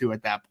as well, too,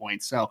 at that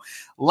point. So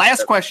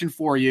last question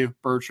for you,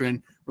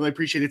 Bertrand. Really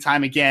appreciate the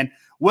time again.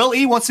 Will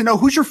E wants to know,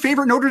 who's your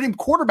favorite Notre Dame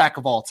quarterback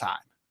of all time?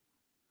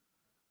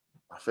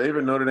 My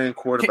favorite Notre Dame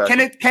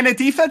quarterback. Can a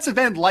defensive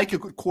end like a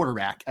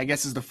quarterback? I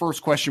guess is the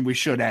first question we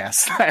should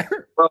ask.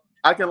 Well,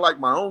 I can like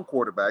my own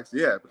quarterbacks,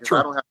 yeah, because True.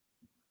 I don't have.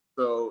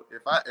 So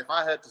if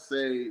I had to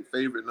say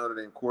favorite Notre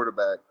Dame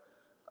quarterback,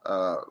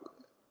 I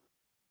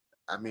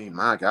mean,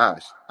 my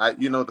gosh,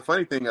 the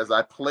funny thing is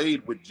I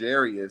played with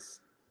Jarius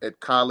at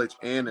college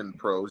and in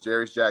pros,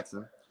 Jarius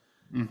Jackson.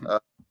 Mm-hmm.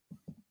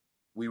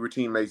 We were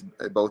teammates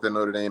both in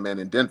Notre Dame and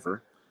in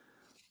Denver.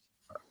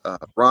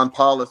 Ron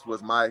Paulus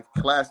was my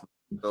classmate.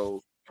 So,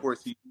 of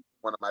course, he's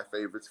one of my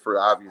favorites for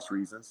obvious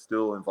reasons,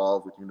 still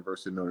involved with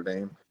University of Notre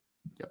Dame.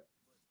 Yep.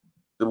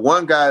 The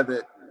one guy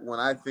that when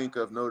I think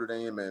of Notre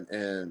Dame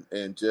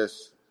and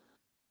just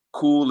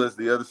cool as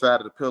the other side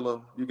of the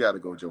pillow, you got to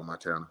go Joe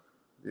Montana.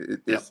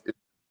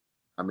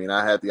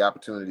 I had the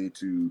opportunity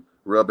to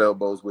rub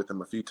elbows with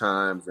him a few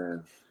times,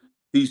 and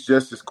he's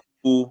just as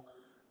cool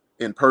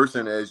in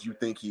person as you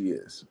think he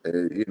is.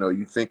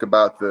 You think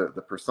about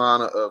the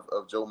persona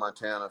of Joe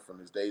Montana from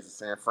his days at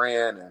San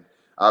Fran and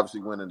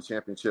obviously winning the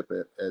championship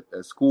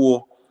at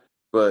school,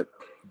 but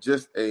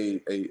just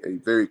a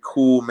very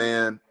cool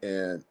man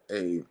and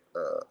a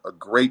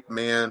great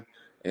man.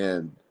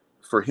 And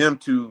for him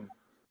to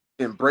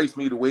embrace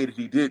me the way that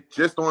he did,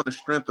 just on the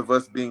strength of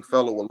us being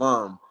fellow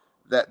alum,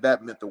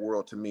 that meant the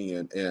world to me.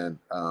 And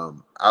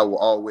I will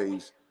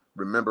always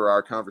remember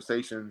our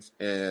conversations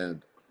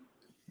and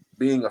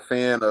being a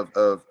fan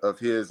of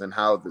his and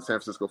how the San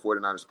Francisco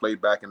 49ers played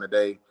back in the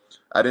day.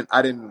 I didn't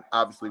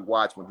obviously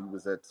watch when he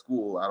was at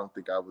school. I don't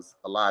think I was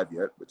alive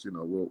yet, but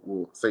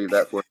we'll save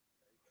that for.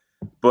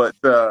 But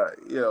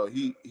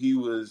he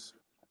was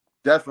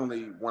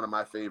definitely one of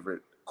my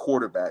favorite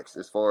quarterbacks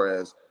as far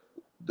as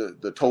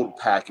the total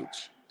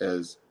package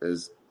as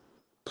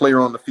player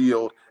on the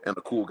field and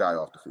the cool guy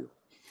off the field.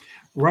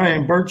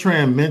 Ryan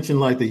Bertrand mentioned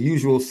like the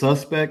usual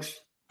suspects,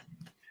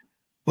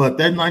 but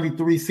that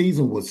 93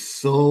 season was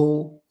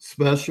so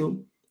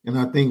special. And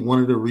I think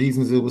one of the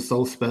reasons it was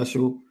so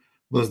special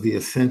was the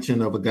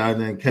ascension of a guy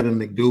named Kevin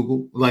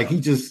McDougal. Like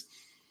it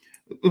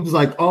was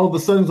like all of a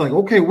sudden, it's like,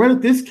 okay, where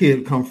did this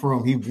kid come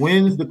from? He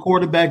wins the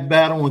quarterback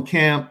battle in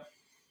camp.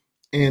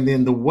 And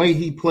then the way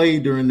he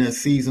played during that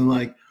season,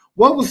 like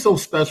what was so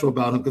special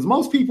about him? Because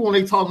most people, when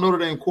they talk Notre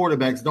Dame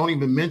quarterbacks, don't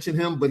even mention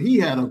him, but he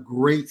had a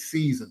great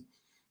season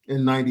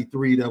in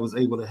 93 that was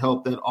able to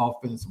help that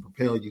offense and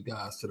propel you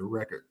guys to the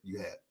record you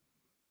had.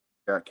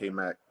 Yeah,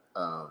 K-Mac.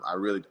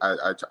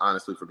 I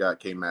honestly forgot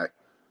K-Mac.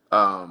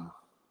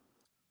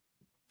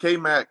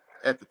 K-Mac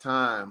at the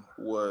time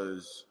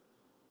was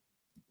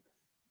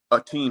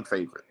a team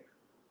favorite.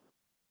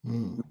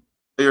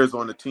 Players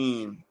on the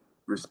team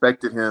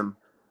respected him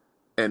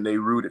and they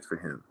rooted for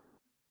him.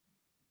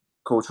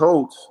 Coach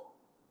Holtz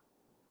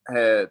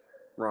had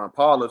Ron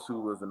Paulus,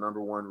 who was the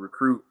number one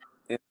recruit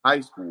in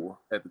high school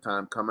at the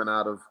time, coming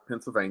out of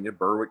Pennsylvania,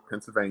 Berwick,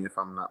 Pennsylvania, if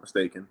I'm not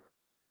mistaken.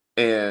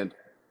 And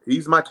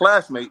he's my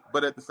classmate,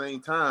 but at the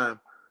same time,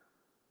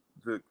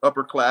 the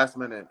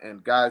upperclassmen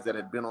and guys that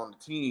had been on the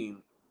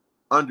team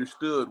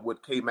understood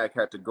what K-Mac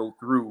had to go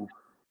through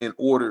in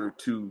order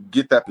to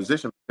get that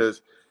position,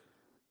 because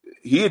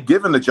he had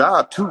given the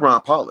job to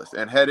Ron Paulus,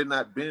 and had it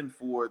not been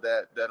for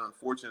that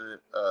unfortunate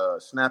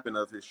snapping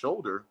of his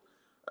shoulder,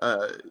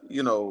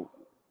 Ron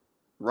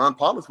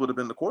Paulus would have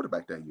been the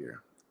quarterback that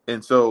year.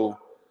 And so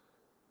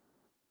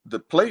the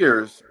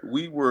players,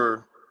 we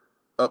were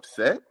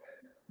upset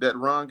that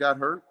Ron got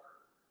hurt,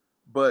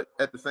 but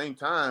at the same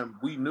time,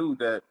 we knew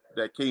that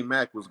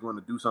K-Mac was going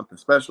to do something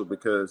special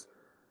because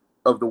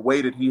of the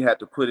way that he had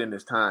to put in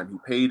his time.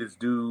 He paid his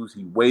dues.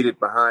 He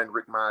waited behind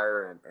Rick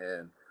Meyer,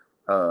 and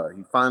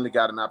he finally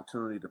got an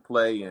opportunity to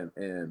play.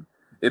 And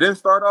it didn't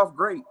start off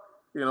great.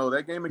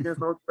 That game against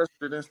Northwestern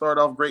didn't start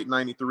off great in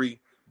 93,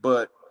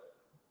 but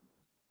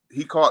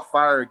he caught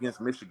fire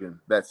against Michigan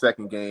that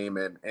second game.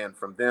 And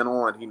from then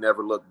on, he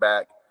never looked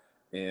back.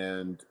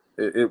 And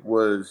it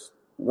was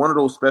one of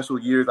those special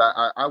years.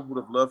 I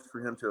would have loved for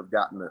him to have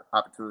gotten the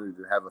opportunity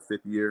to have a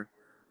fifth year,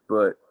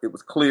 but it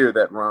was clear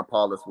that Ron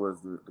Paulus was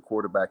the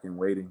quarterback in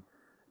waiting.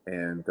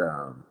 And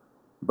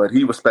but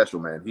he was special,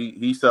 man.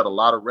 He set a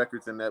lot of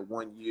records in that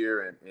 1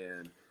 year,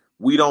 and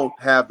we don't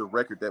have the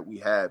record that we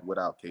had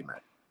without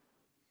K-Mac.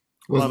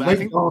 One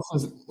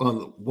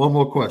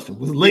more question.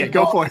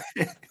 Go for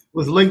it.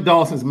 Was Lake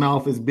Dawson's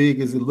mouth as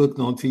big as it looked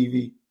on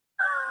TV?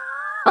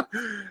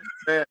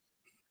 Man,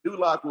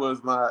 Duloc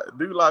was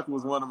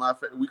one of my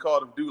favorite. We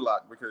called him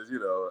Duloc because,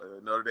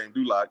 Notre Dame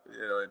Duloc,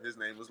 and his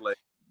name was Lake.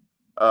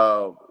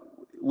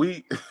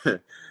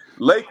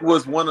 Lake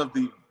was one of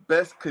the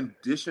best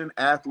conditioned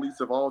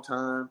athletes of all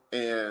time,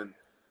 and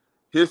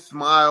his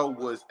smile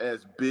was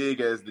as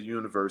big as the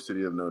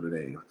University of Notre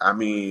Dame. I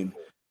mean,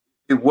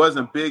 it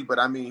wasn't big, but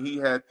I mean, he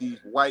had these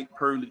white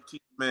pearly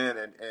teeth, man,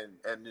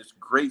 and this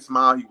great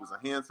smile. He was a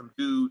handsome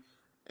dude,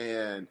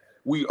 and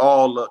we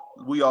all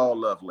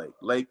love Lake.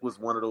 Lake was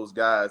one of those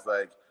guys,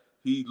 like,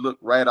 he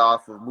looked right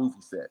off of a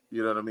movie set.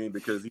 You know what I mean?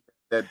 Because he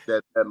had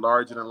that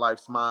larger than life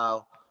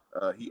smile.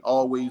 He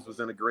always was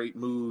in a great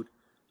mood,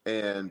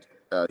 and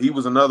he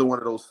was another one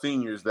of those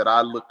seniors that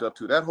I looked up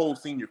to. That whole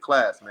senior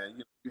class,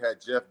 man. You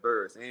had Jeff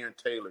Burris, Aaron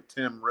Taylor,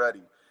 Tim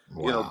Ruddy,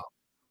 Wow.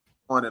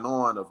 on and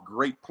on of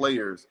great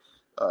players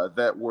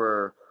that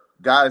were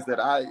guys that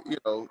I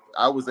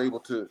was able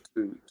to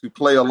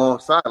play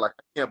alongside. Like,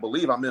 I can't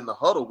believe I'm in the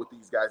huddle with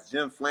these guys: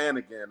 Jim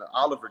Flanagan,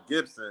 Oliver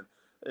Gibson,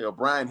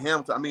 Brian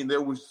Hamilton. I mean,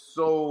 there were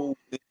so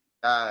many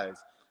guys,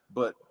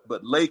 but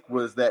Lake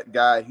was that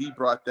guy. He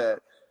brought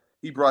that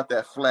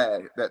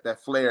flag, that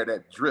flair,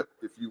 that drip,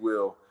 if you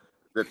will,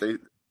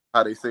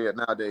 how they say it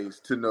nowadays,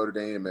 to Notre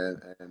Dame,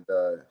 and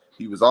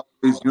he was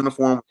always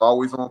uniform,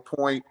 always on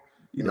point.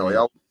 He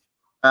always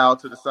out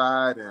to the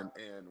side, and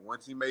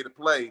once he made a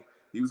play,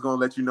 he was going to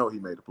let you know he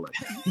made a play.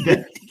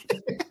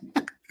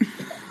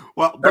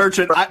 Well,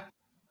 Bertrand,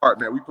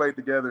 man, we played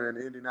together in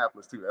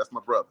Indianapolis too. That's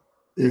my brother.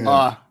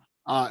 Yeah.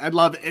 I'd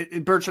love it.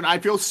 And Bertrand, I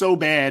feel so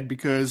bad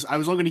because I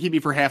was only going to keep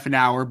you for half an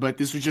hour, but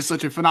this was just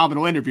such a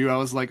phenomenal interview. I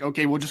was like,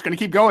 okay, we're just going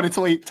to keep going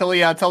until he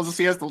tells us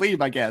he has to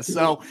leave, I guess.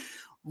 So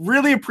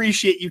really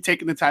appreciate you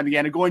taking the time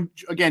again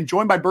and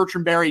joined by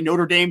Bertrand Berry,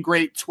 Notre Dame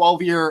great,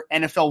 12-year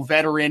NFL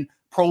veteran,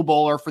 Pro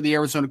Bowler for the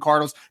Arizona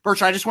Cardinals.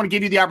 Bertrand, I just want to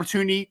give you the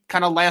opportunity,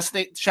 kind of last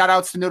thing, shout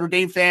outs to Notre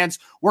Dame fans.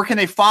 Where can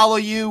they follow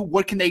you?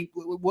 What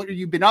have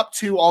you been up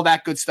to? All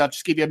that good stuff.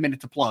 Just give you a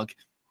minute to plug.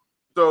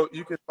 So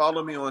you can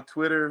follow me on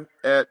Twitter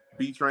at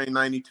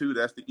btrain92.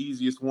 That's the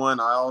easiest one.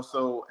 I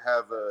also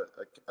have a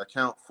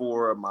account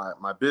for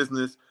my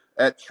business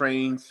at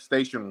Trains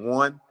Station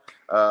 1.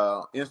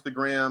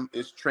 Instagram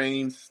is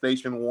Trains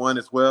Station 1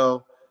 as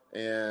well.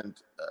 And,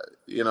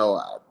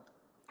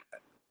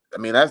 I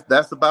mean,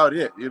 that's about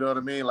it. You know what I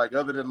mean? Like,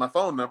 other than my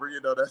phone number,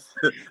 that's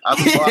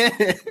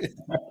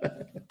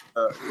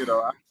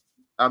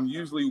I'm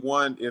usually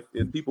one, if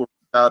people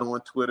reach out on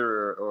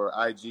Twitter or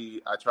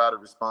IG, I try to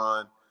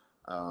respond.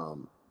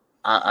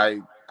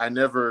 I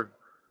never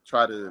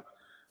try to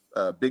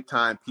big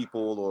time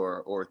people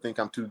or think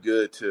I'm too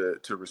good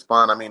to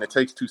respond. I mean, it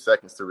takes 2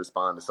 seconds to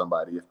respond to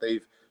somebody. If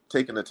they've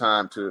taken the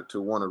time to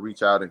want to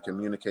reach out and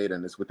communicate,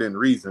 and it's within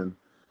reason,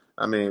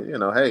 I mean,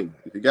 hey,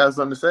 if you got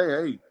something to say,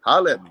 hey,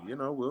 holler at me.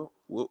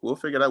 We'll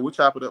figure it out. We'll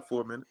chop it up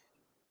for a minute.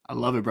 I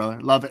love it, brother.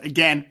 Love it.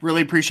 Again,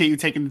 really appreciate you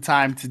taking the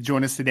time to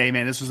join us today,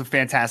 man. This was a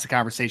fantastic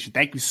conversation.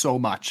 Thank you so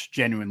much,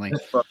 genuinely.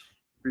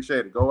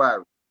 Appreciate it. Go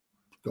Irish.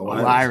 Go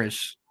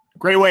Irish.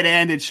 Great way to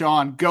end it,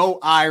 Sean. Go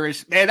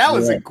Irish. Man, that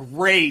was a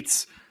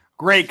great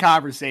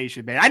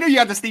conversation, man. I knew you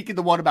had to sneak in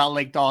the one about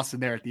Lake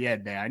Dawson there at the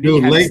end, man. I knew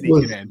you had to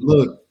sneak it in.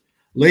 Look,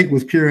 Lake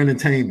was pure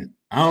entertainment.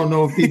 I don't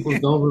know if people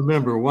don't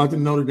remember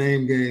watching Notre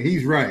Dame game.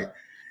 He's right.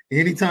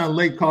 Anytime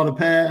Lake caught a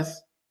pass,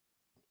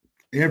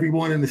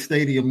 everyone in the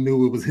stadium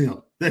knew it was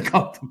him that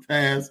caught the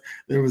pass.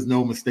 There was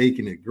no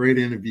mistaking it. Great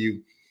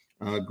interview.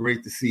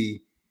 Great to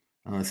see,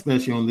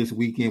 especially on this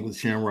weekend with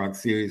Shamrock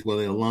Series, where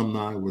the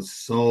alumni was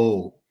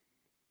so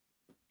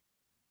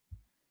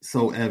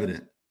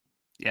evident.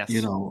 Yes.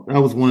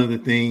 That was one of the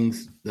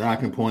things that I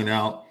can point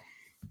out.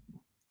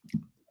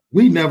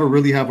 We never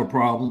really have a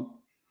problem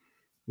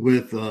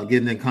with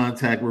getting in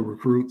contact with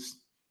recruits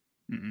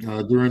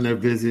during their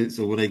visits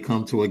or when they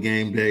come to a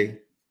game day.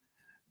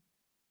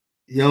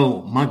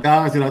 Yo, my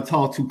guys that I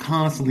talked to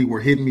constantly were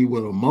hitting me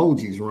with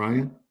emojis,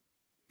 Ryan.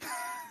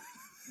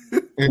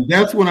 And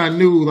that's when I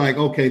knew, like,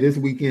 okay, this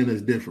weekend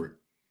is different.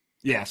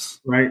 Yes.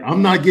 Right?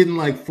 I'm not getting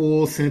like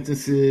full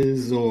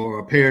sentences or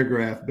a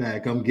paragraph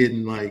back. I'm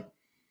getting like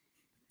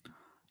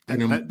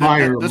an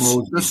fire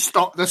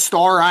emoji. The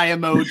star eye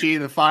emoji,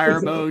 the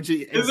fire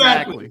emoji.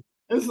 Exactly.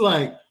 It's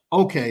like,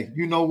 okay,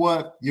 you know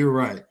what? You're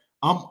right.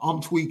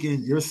 I'm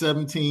tweaking. You're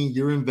 17.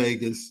 You're in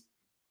Vegas.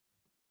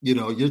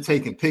 You're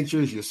taking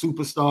pictures. You're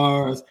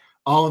superstars.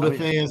 All of the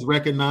fans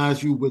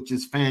recognize you, which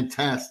is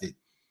fantastic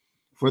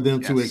for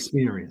them to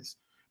experience.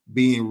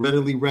 Being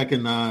readily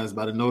recognized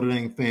by the Notre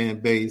Dame fan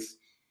base,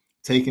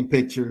 taking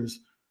pictures,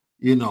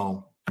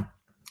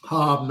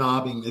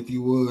 hobnobbing, if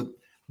you would,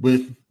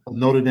 with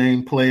Notre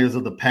Dame players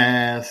of the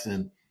past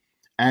and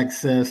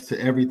access to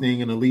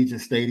everything in Allegiant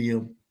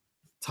Stadium.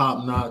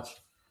 Top notch.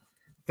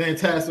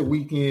 Fantastic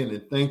weekend,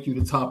 and thank you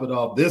to top it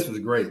off. This was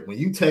great. When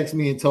you texted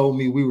me and told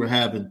me we were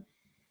having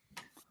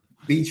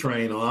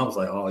B-Train on, I was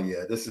like, oh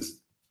yeah, this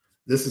is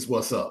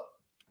what's up.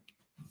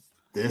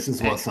 This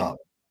is what's up.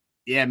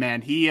 Yeah,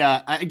 man. He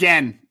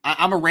again,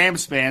 I'm a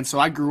Rams fan, so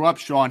I grew up,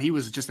 Sean. He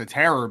was just a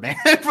terror, man,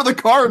 for the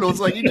Cardinals.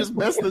 Like, he just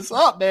messed this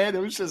up, man.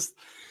 It was just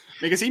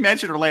Because he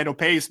mentioned Orlando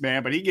Pace,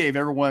 man, but he gave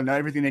everyone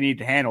everything they needed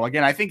to handle.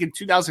 Again, I think in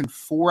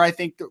 2004, I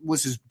think that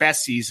was his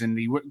best season.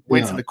 He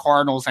went to the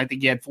Cardinals. I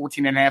think he had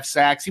 14 and a half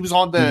sacks. He was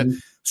on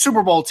the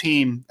Super Bowl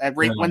team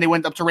when they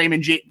went up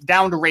to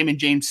down to Raymond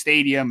James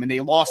Stadium, and they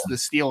lost to the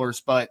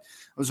Steelers. But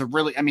it was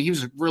he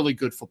was a really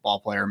good football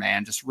player,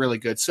 man, just really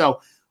good.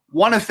 So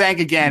want to thank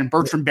again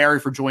Bertrand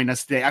Berry for joining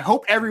us today. I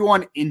hope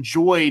everyone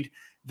enjoyed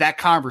that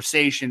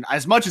conversation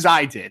as much as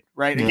I did,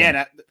 right? Yeah.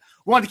 Again,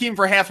 we wanted to keep him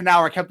for half an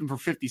hour. I kept him for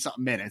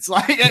 50-something minutes.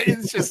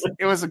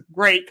 It was a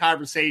great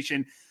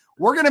conversation.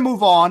 We're going to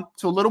move on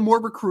to a little more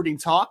recruiting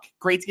talk.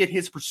 Great to get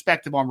his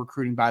perspective on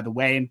recruiting, by the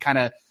way, and kind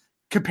of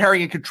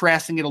comparing and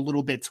contrasting it a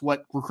little bit to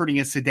what recruiting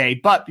is today.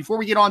 But before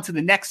we get on to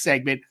the next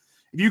segment,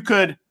 if you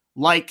could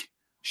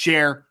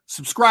share,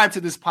 subscribe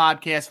to this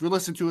podcast. If you're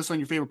listening to us on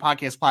your favorite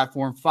podcast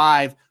platform,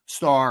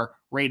 5-star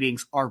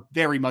ratings are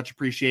very much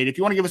appreciated. If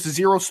you want to give us a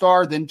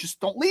 0-star, then just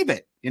don't leave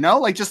it,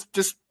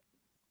 just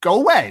go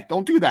away.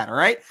 Don't do that. All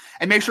right.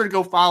 And make sure to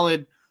go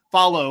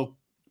follow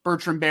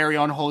Bertrand Berry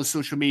on all his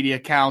social media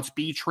accounts.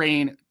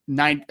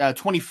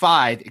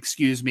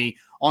 BTrain25,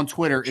 on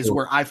Twitter is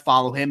where I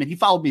follow him. And he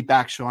followed me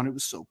back, Sean. It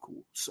was so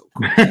cool. So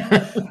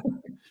cool.